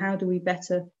also how do we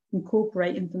better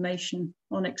incorporate information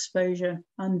on exposure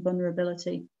and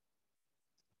vulnerability.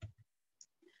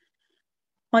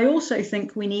 I also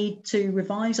think we need to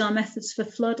revise our methods for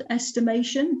flood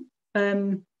estimation.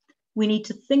 We need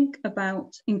to think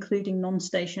about including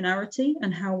non-stationarity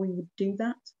and how we would do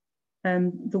that.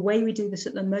 The way we do this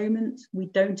at the moment, we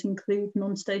don't include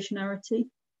non-stationarity.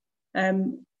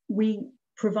 We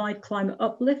provide climate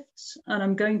uplifts, and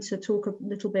I'm going to talk a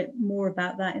little bit more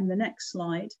about that in the next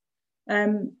slide.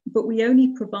 But we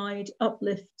only provide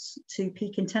uplifts to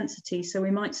peak intensity. So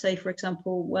we might say, for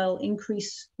example, well,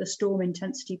 increase the storm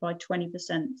intensity by 20%.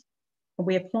 And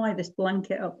we apply this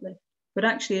blanket uplift. But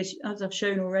actually, as I've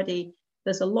shown already,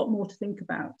 there's a lot more to think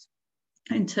about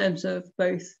in terms of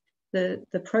both the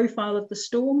profile of the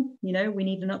storm. You know, we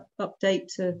need an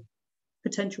update to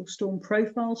potential storm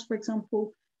profiles, for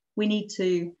example. We need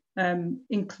to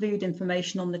include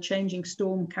information on the changing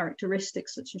storm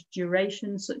characteristics, such as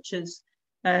duration, such as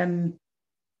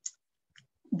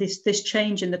this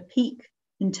change in the peak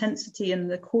intensity in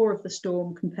the core of the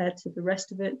storm compared to the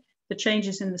rest of it, the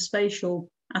changes in the spatial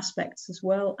aspects as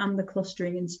well, and the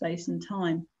clustering in space and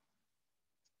time.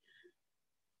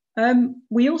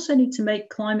 We also need to make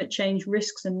climate change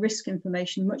risks and risk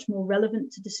information much more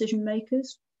relevant to decision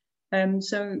makers.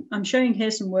 So I'm showing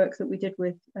here some work that we did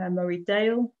with Murray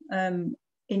Dale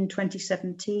in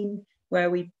 2017, where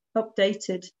we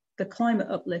updated the climate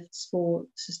uplifts for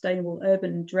sustainable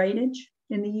urban drainage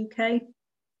in the UK.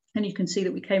 And you can see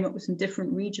that we came up with some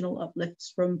different regional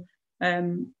uplifts from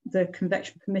the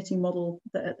convection permitting model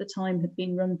that at the time had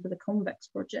been run for the Convex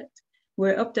project.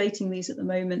 We're updating these at the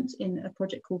moment in a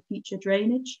project called Future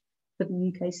Drainage for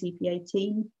the UK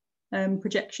CP18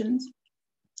 projections.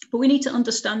 But we need to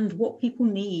understand what people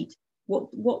need.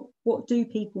 What do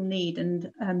people need, and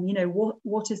you know,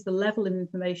 what is the level of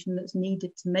information that's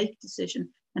needed to make a decision,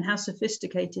 and how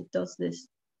sophisticated does this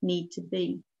need to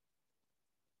be?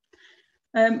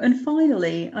 And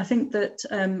finally, I think that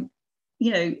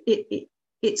you know,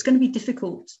 it's going to be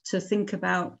difficult to think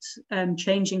about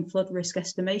changing flood risk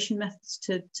estimation methods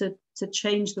to to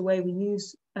change the way we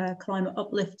use climate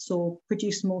uplifts or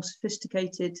produce more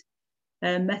sophisticated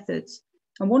methods.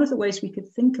 And one of the ways we could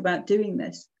think about doing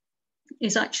this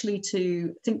is actually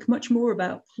to think much more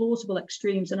about plausible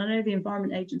extremes. And I know the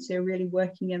Environment Agency are really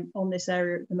working on this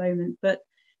area at the moment, but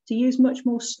to use much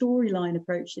more storyline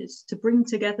approaches to bring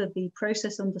together the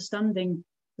process understanding,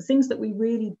 the things that we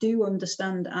really do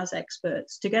understand as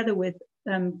experts, together with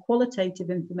qualitative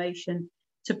information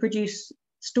to produce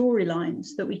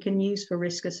storylines that we can use for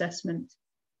risk assessment.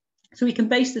 So we can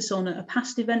base this on a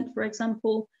past event, for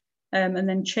example, and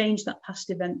then change that past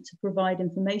event to provide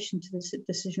information to the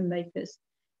decision makers.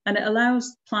 And it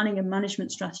allows planning and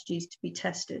management strategies to be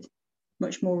tested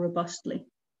much more robustly.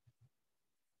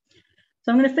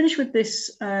 So I'm going to finish with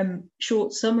this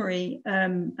short summary,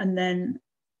 and then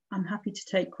I'm happy to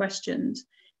take questions.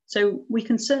 So we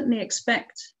can certainly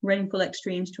expect rainfall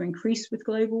extremes to increase with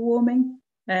global warming.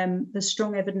 There's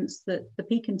strong evidence that the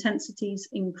peak intensities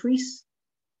increase,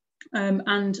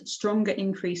 and stronger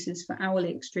increases for hourly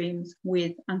extremes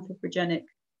with anthropogenic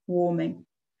warming.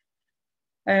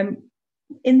 In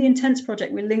the Intense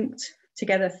project, we linked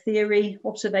together theory,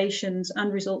 observations,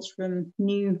 and results from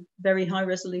new, very high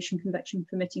resolution convection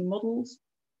permitting models.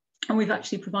 And we've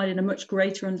actually provided a much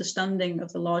greater understanding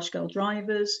of the large scale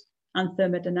drivers and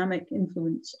thermodynamic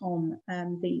influence on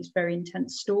these very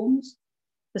intense storms.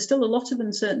 There's still a lot of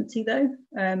uncertainty though,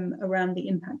 around the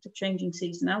impact of changing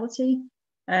seasonality,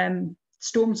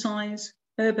 storm size,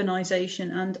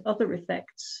 urbanization, and other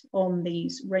effects on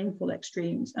these rainfall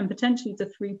extremes, and potentially the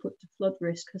throughput to flood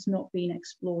risk has not been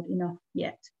explored enough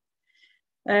yet.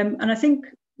 And I think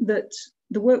that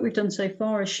the work we've done so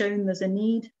far has shown there's a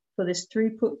need for this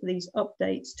throughput, for these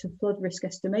updates to flood risk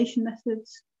estimation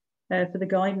methods, for the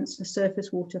guidance for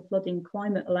surface water flooding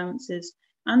climate allowances,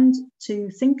 and to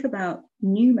think about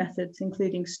new methods,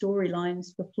 including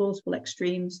storylines for plausible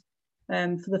extremes,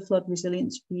 for the flood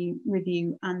resilience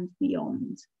review and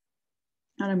beyond.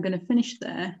 And I'm going to finish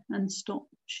there and stop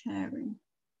sharing,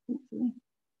 hopefully.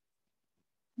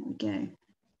 There we go.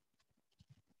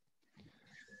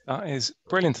 That is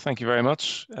brilliant. Thank you very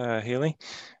much, Hayley,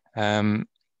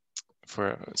 for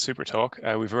a super talk.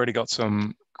 We've already got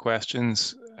some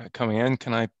questions coming in.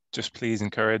 Can I just please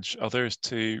encourage others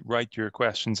to write your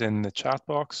questions in the chat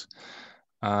box,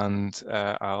 and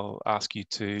I'll ask you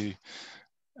to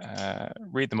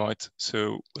read them out.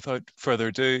 So without further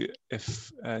ado,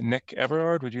 if Nick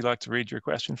Everard, would you like to read your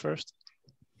question first?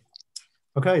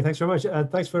 Okay, thanks very much.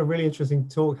 Thanks for a really interesting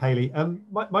talk, Hayley.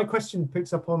 My question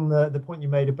picks up on the point you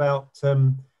made about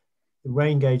the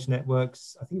rain gauge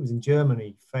networks, I think it was in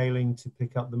Germany, failing to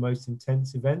pick up the most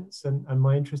intense events. And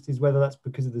my interest is whether that's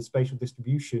because of the spatial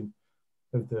distribution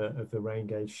of the rain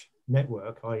gauge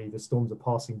network, i.e. the storms are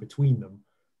passing between them,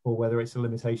 or whether it's a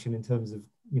limitation in terms of,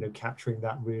 you know, capturing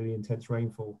that really intense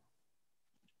rainfall.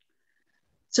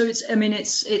 So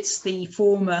it's the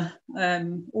former,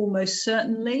 almost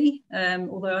certainly,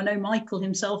 although I know Michael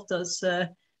himself does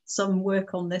some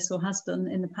work on this, or has done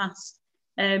in the past.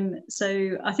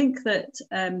 So I think that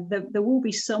there will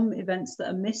be some events that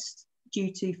are missed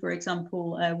due to, for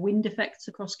example, wind effects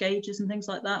across gauges and things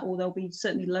like that, or they'll be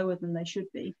certainly lower than they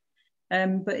should be.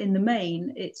 But in the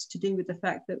main, it's to do with the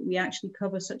fact that we actually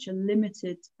cover such a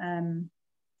limited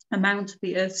amount of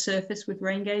the Earth's surface with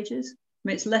rain gauges. I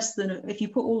mean, it's less than, if you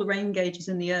put all the rain gauges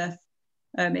in the Earth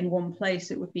in one place,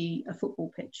 it would be a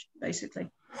football pitch, basically.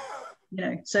 You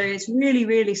know, so it's really,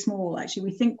 really small. Actually,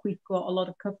 we think we've got a lot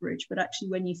of coverage, but actually,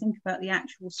 when you think about the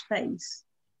actual space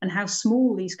and how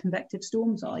small these convective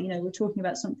storms are, you know, we're talking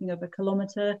about something of a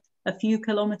kilometre, a few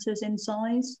kilometres in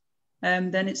size.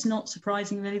 Then it's not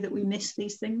surprising really that we miss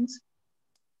these things.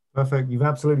 Perfect. You've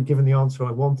absolutely given the answer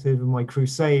I wanted in my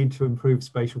crusade to improve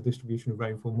spatial distribution of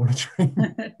rainfall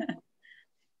monitoring.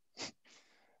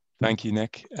 Thank you,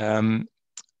 Nick.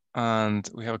 And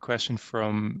we have a question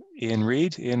from Ian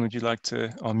Reid. Ian, would you like to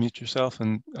unmute yourself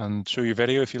and show your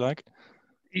video if you like?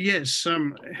 Yes,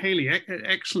 Hayley,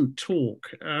 excellent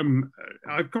talk.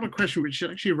 I've got a question which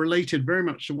is actually related very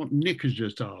much to what Nick has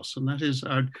just asked, and that is,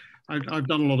 I've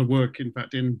done a lot of work, in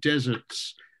fact, in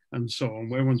deserts and so on,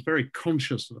 where one's very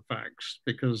conscious of the facts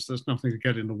because there's nothing to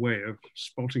get in the way of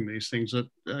spotting these things,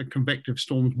 that convective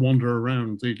storms wander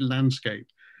around the landscape.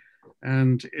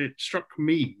 And it struck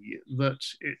me that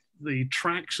the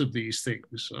tracks of these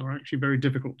things are actually very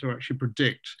difficult to actually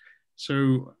predict.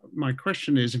 So my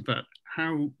question is, in fact,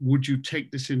 how would you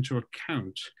take this into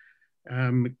account,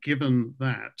 given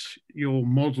that your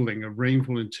modeling of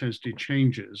rainfall intensity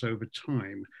changes over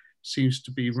time seems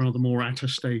to be rather more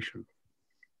attestation?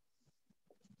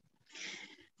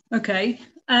 Okay.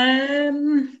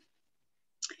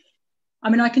 I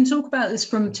mean, I can talk about this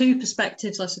from two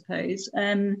perspectives, I suppose.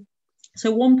 So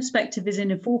one perspective is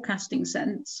in a forecasting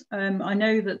sense. I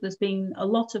know that there's been a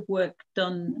lot of work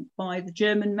done by the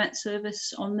German Met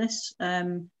Service on this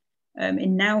in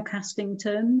nowcasting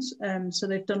terms. So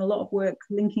they've done a lot of work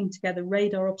linking together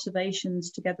radar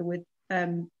observations together with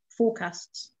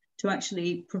forecasts to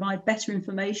actually provide better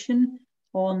information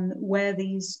on where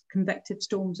these convective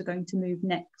storms are going to move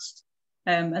next.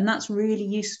 And that's really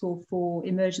useful for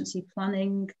emergency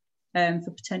planning,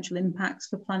 for potential impacts,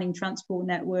 for planning transport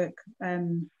network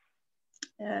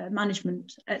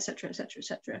management, etc., etc.,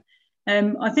 etc.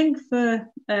 I think for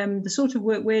the sort of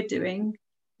work we're doing,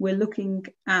 we're looking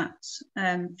at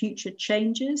future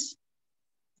changes,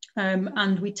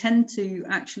 and we tend to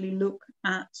actually look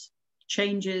at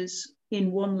changes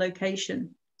in one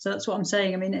location. So that's what I'm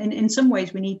saying. I mean, in some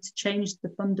ways, we need to change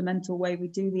the fundamental way we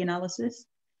do the analysis.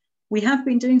 We have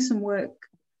been doing some work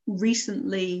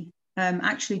recently,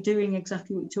 actually doing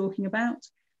exactly what you're talking about.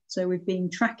 So we've been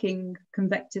tracking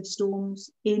convective storms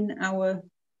in our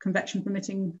convection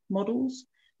permitting models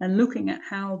and looking at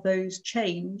how those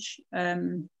change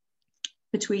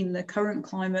between the current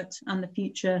climate and the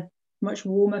future much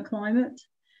warmer climate.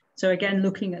 So again,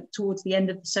 looking at towards the end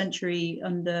of the century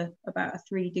under about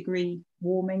a 3-degree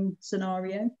warming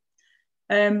scenario.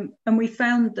 And we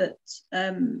found that,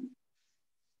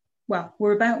 well,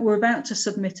 we're about to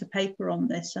submit a paper on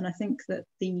this, and I think that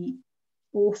the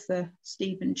author,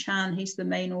 Stephen Chan, he's the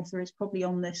main author, is probably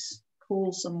on this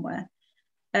call somewhere.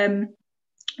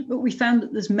 But we found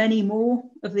that there's many more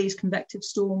of these convective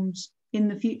storms in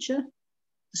the future.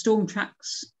 The storm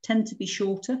tracks tend to be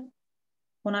shorter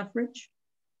on average.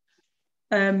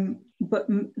 But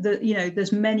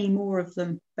there's many more of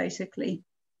them basically.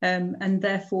 And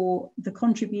therefore the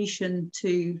contribution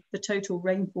to the total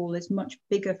rainfall is much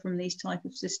bigger from these type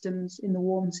of systems in the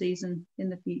warm season in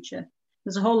the future.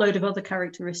 There's a whole load of other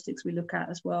characteristics we look at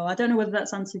as well. I don't know whether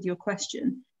that's answered your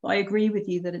question, but I agree with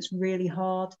you that it's really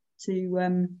hard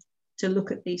to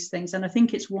look at these things. And I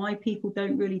think it's why people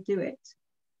don't really do it.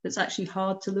 It's actually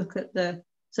hard to look at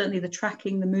certainly the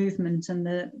tracking, the movement, and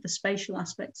the spatial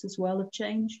aspects as well of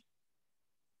change.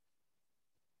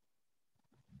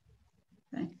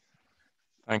 Okay.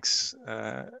 Thanks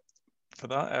for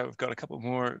that. We've got a couple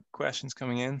more questions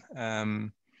coming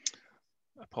in.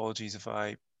 Apologies if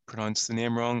I pronounced the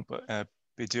name wrong, but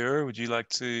Bidur, would you like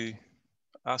to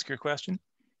ask your question?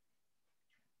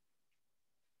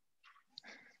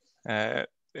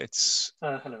 It's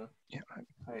hello. Yeah.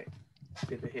 Hi,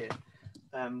 Bidur here.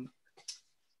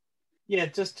 Yeah,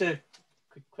 just a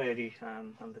quick query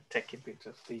on the techie bit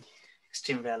of the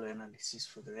extreme value analysis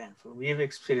for the rainfall. We have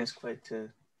experienced quite a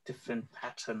different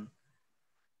pattern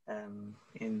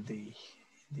in the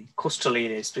coastal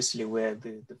area, especially where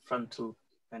the frontal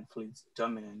rainfall is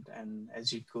dominant, and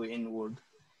as you go inward,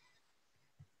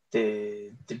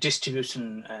 the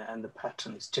distribution and the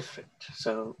pattern is different.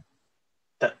 So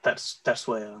that's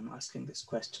why I'm asking this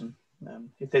question.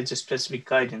 If there's a specific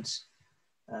guidance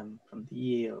from the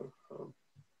EA or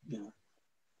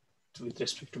with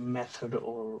respect to method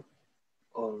or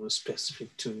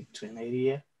specific to an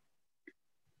area.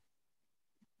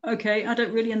 Okay, I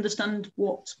don't really understand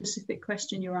what specific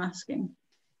question you're asking.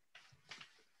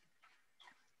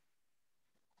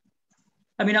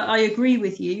 I mean, I agree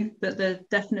with you that there are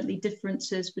definitely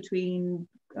differences between,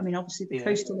 I mean, obviously the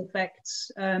coastal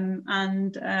effects and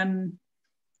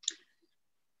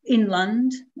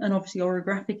inland, and obviously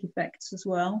orographic effects as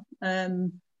well.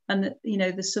 And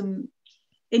there's some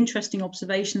interesting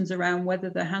observations around whether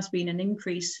there has been an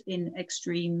increase in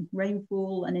extreme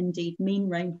rainfall and indeed mean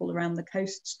rainfall around the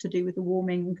coasts to do with the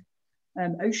warming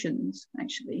oceans,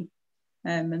 actually.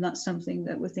 And that's something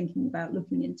that we're thinking about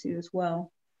looking into as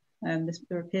well.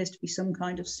 There appears to be some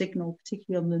kind of signal,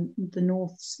 particularly on the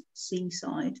North Sea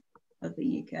side of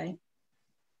the UK.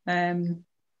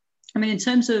 I mean, in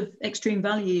terms of extreme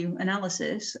value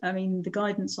analysis, I mean, the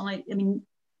guidance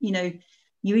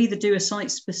you either do a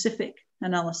site-specific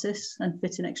analysis and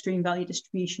fit an extreme value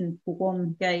distribution for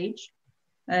one gauge,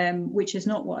 which is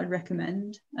not what I'd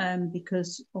recommend,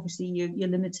 because obviously you're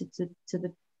limited to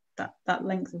that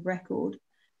length of record,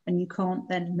 and you can't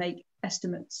then make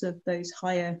estimates of those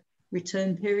higher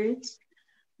return periods.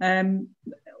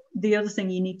 The other thing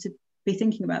you need to be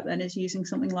thinking about then is using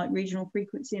something like regional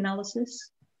frequency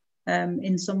analysis,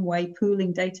 in some way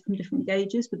pooling data from different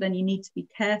gauges, but then you need to be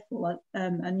careful,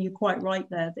 and you're quite right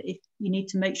there, that if you need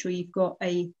to make sure you've got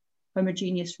a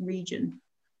homogeneous region,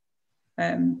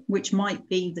 which might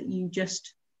be that you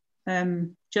just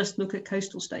look at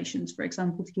coastal stations, for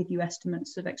example, to give you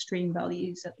estimates of extreme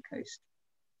values at the coast.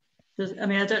 I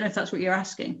mean, I don't know if that's what you're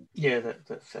asking. Yeah,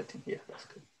 that's, I think, yeah, that's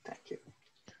good. Thank you.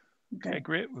 Okay,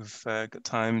 great. We've got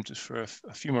time just for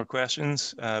a few more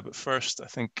questions. But first, I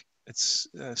think it's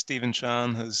Stephen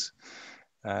Chan has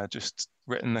just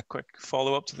written a quick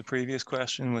follow-up to the previous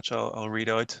question, which I'll read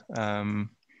out.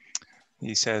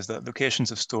 He says that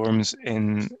locations of storms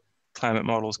in climate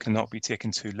models cannot be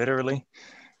taken too literally.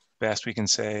 Best we can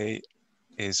say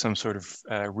is some sort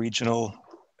of regional,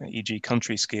 e.g.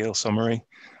 country scale summary.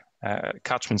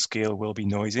 Catchment scale will be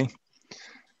noisy.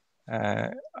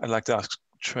 I'd like to ask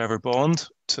Trevor Bond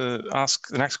to ask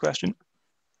the next question.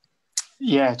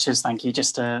 Yeah, cheers, thank you.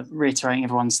 Just reiterating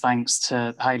everyone's thanks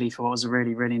to Hayley for what was a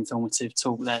really, really informative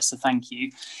talk there, so thank you.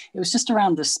 It was just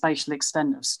around the spatial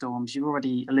extent of storms. You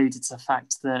already alluded to the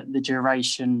fact that the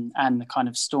duration and the kind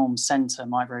of storm centre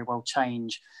might very well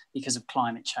change because of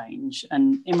climate change.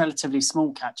 And in relatively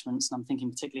small catchments, and I'm thinking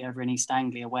particularly over in East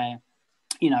Anglia, where,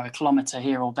 you know, a kilometre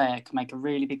here or there can make a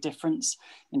really big difference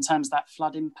in terms of that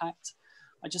flood impact.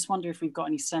 I just wonder if we've got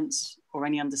any sense or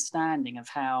any understanding of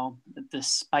how the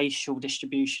spatial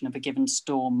distribution of a given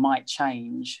storm might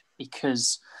change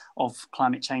because of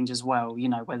climate change as well. You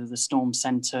know, whether the storm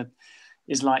centre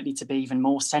is likely to be even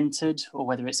more centred or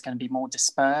whether it's going to be more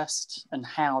dispersed, and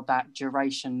how that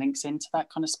duration links into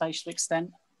that kind of spatial extent.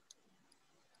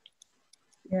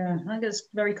 Yeah, I think that's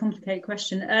a very complicated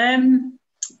question.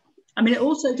 I mean, it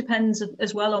also depends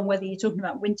as well on whether you're talking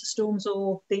about winter storms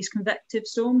or these convective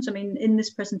storms. I mean, in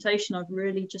this presentation, I've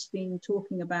really just been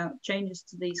talking about changes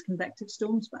to these convective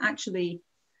storms, but actually,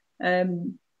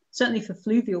 certainly for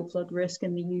fluvial flood risk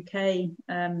in the UK,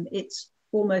 it's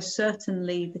almost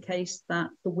certainly the case that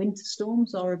the winter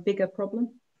storms are a bigger problem,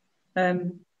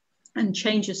 and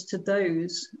changes to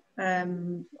those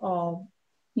are,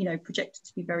 you know, projected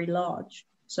to be very large.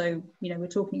 So, you know, we're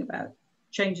talking about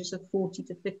changes of 40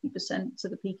 to 50% to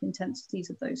the peak intensities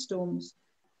of those storms,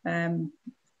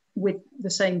 with the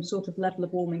same sort of level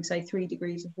of warming, say 3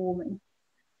 degrees of warming.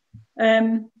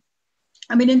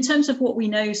 I mean, in terms of what we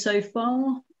know so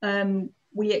far,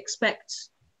 we expect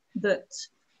that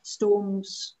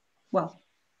storms, well,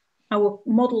 our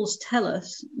models tell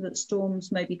us that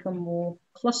storms may become more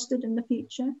clustered in the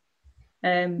future.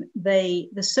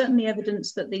 There's certainly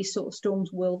evidence that these sort of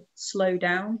storms will slow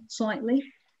down slightly.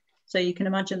 So you can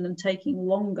imagine them taking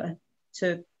longer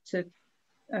to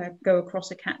go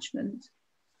across a catchment.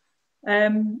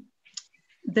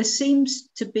 There seems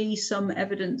to be some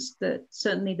evidence that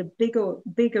certainly the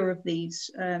bigger of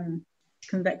these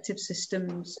convective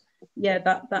systems, yeah,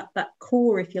 that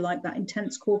core, if you like, that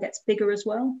intense core gets bigger as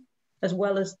well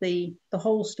as the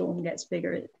whole storm gets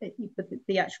bigger. But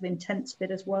the actual intense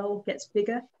bit as well gets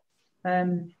bigger.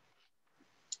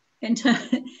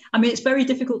 I mean, it's very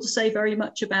difficult to say very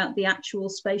much about the actual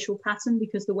spatial pattern,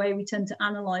 because the way we tend to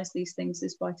analyze these things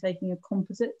is by taking a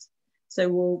composite. So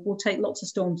we'll take lots of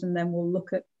storms and then we'll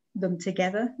look at them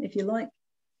together, if you like,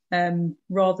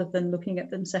 rather than looking at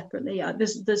them separately.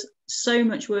 There's so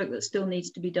much work that still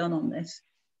needs to be done on this.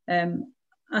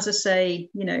 As I say,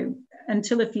 you know,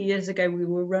 until a few years ago, we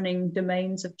were running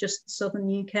domains of just the southern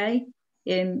UK.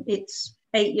 It's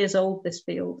 8 years old, this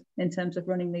field, in terms of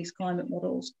running these climate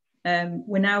models.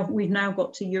 We've now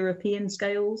got to European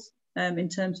scales in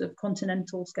terms of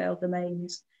continental scale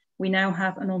domains. We now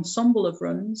have an ensemble of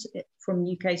runs from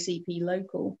UKCP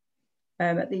local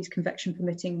at these convection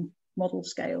permitting model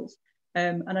scales.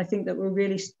 And I think that we're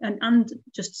really, and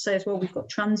just to say as well, we've got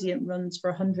transient runs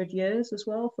for 100 years as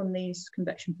well from these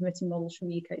convection permitting models from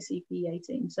UKCP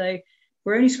 18. So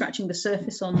we're only scratching the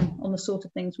surface on the sort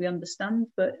of things we understand,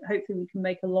 but hopefully we can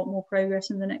make a lot more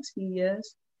progress in the next few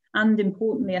years. And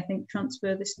importantly, I think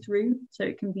transfer this through so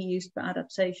it can be used for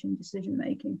adaptation decision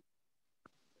making.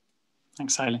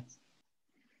 Thanks, Hayley.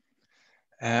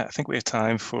 I think we have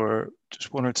time for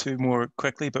just one or two more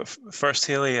quickly. But first,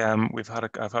 Hayley, I've had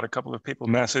a couple of people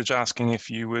message asking if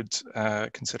you would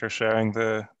consider sharing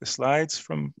the slides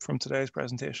from today's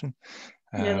presentation.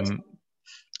 Yeah,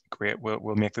 great.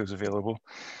 We'll make those available.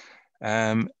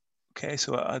 Okay,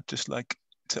 so I'd just like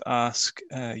to ask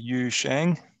Yu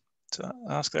Sheng to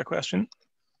ask their question.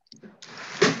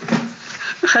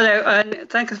 Hello, and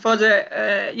thanks for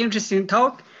the interesting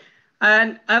talk.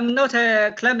 And I'm not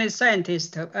a climate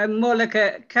scientist. I'm more like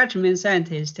a catchment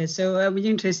scientist. So I'm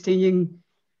interested in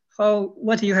how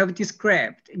what you have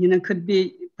described, could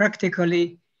be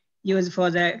practically used for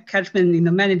the catchment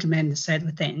management side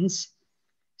of things.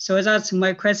 So that's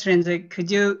my question.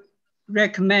 Could you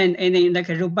recommend any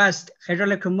robust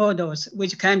hydraulic models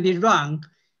which can be run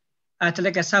at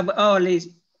a sub-hourly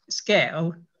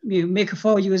scale? You make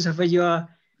full use of your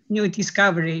new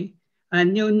discovery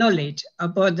and new knowledge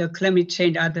about the climate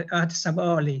change at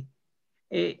sub-hourly.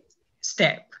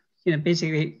 step,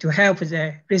 basically to help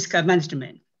the risk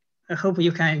management. I hope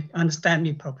you can understand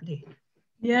me properly.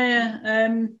 Yeah.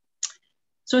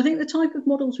 So I think the type of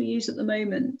models we use at the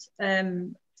moment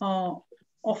are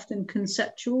often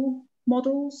conceptual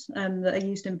models that are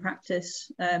used in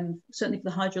practice, certainly for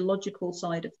the hydrological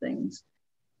side of things.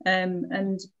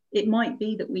 And it might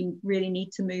be that we really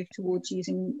need to move towards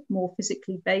using more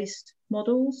physically based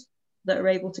models that are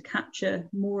able to capture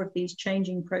more of these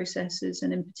changing processes,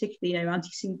 and in particular,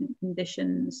 antecedent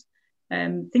conditions.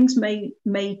 Things may,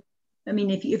 I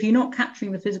mean, if you're not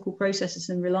capturing the physical processes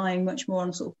and relying much more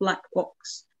on sort of black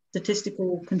box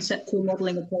statistical conceptual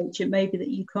modeling approach, it may be that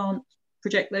you can't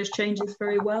project those changes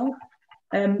very well.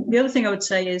 The other thing I would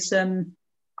say is,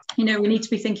 we need to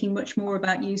be thinking much more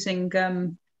about using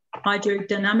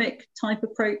hydrodynamic type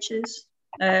approaches,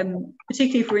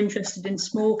 particularly if we're interested in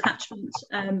small catchments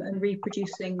and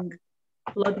reproducing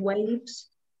flood waves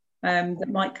that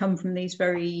might come from these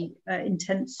very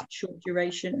intense short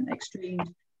duration extremes.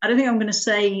 I don't think I'm going to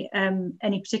say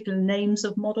any particular names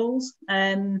of models.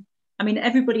 I mean,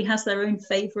 everybody has their own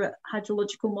favorite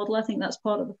hydrological model. I think that's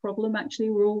part of the problem,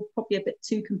 actually. We're all probably a bit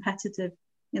too competitive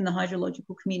in the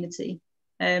hydrological community.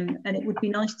 And it would be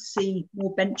nice to see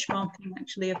more benchmarking,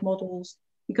 actually, of models,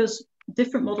 because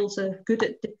different models are good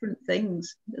at different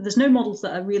things. There's no models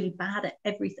that are really bad at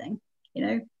everything.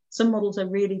 Some models are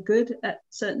really good at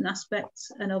certain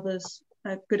aspects and others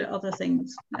are good at other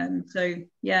things. So,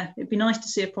 yeah, it'd be nice to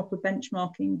see a proper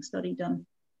benchmarking study done.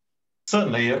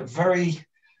 Certainly, a very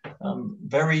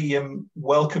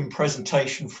welcome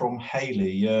presentation from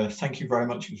Hayley. Thank you very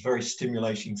much. It was very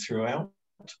stimulating throughout.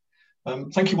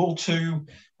 Thank you all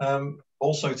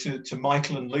also to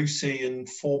Michael and Lucy, and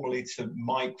formally to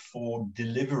Mike for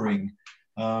delivering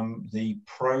the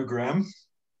programme.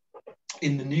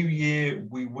 In the new year,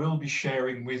 we will be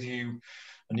sharing with you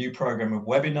a new programme of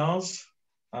webinars.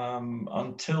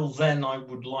 Until then, I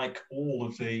would like all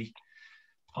of the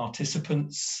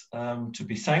participants to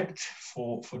be thanked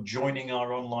for joining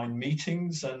our online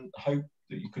meetings, and hope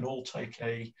that you can all take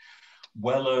a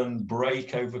well-earned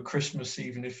break over Christmas,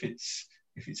 even if it's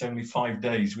only 5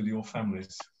 days with your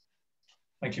families.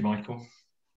 Thank you, Michael.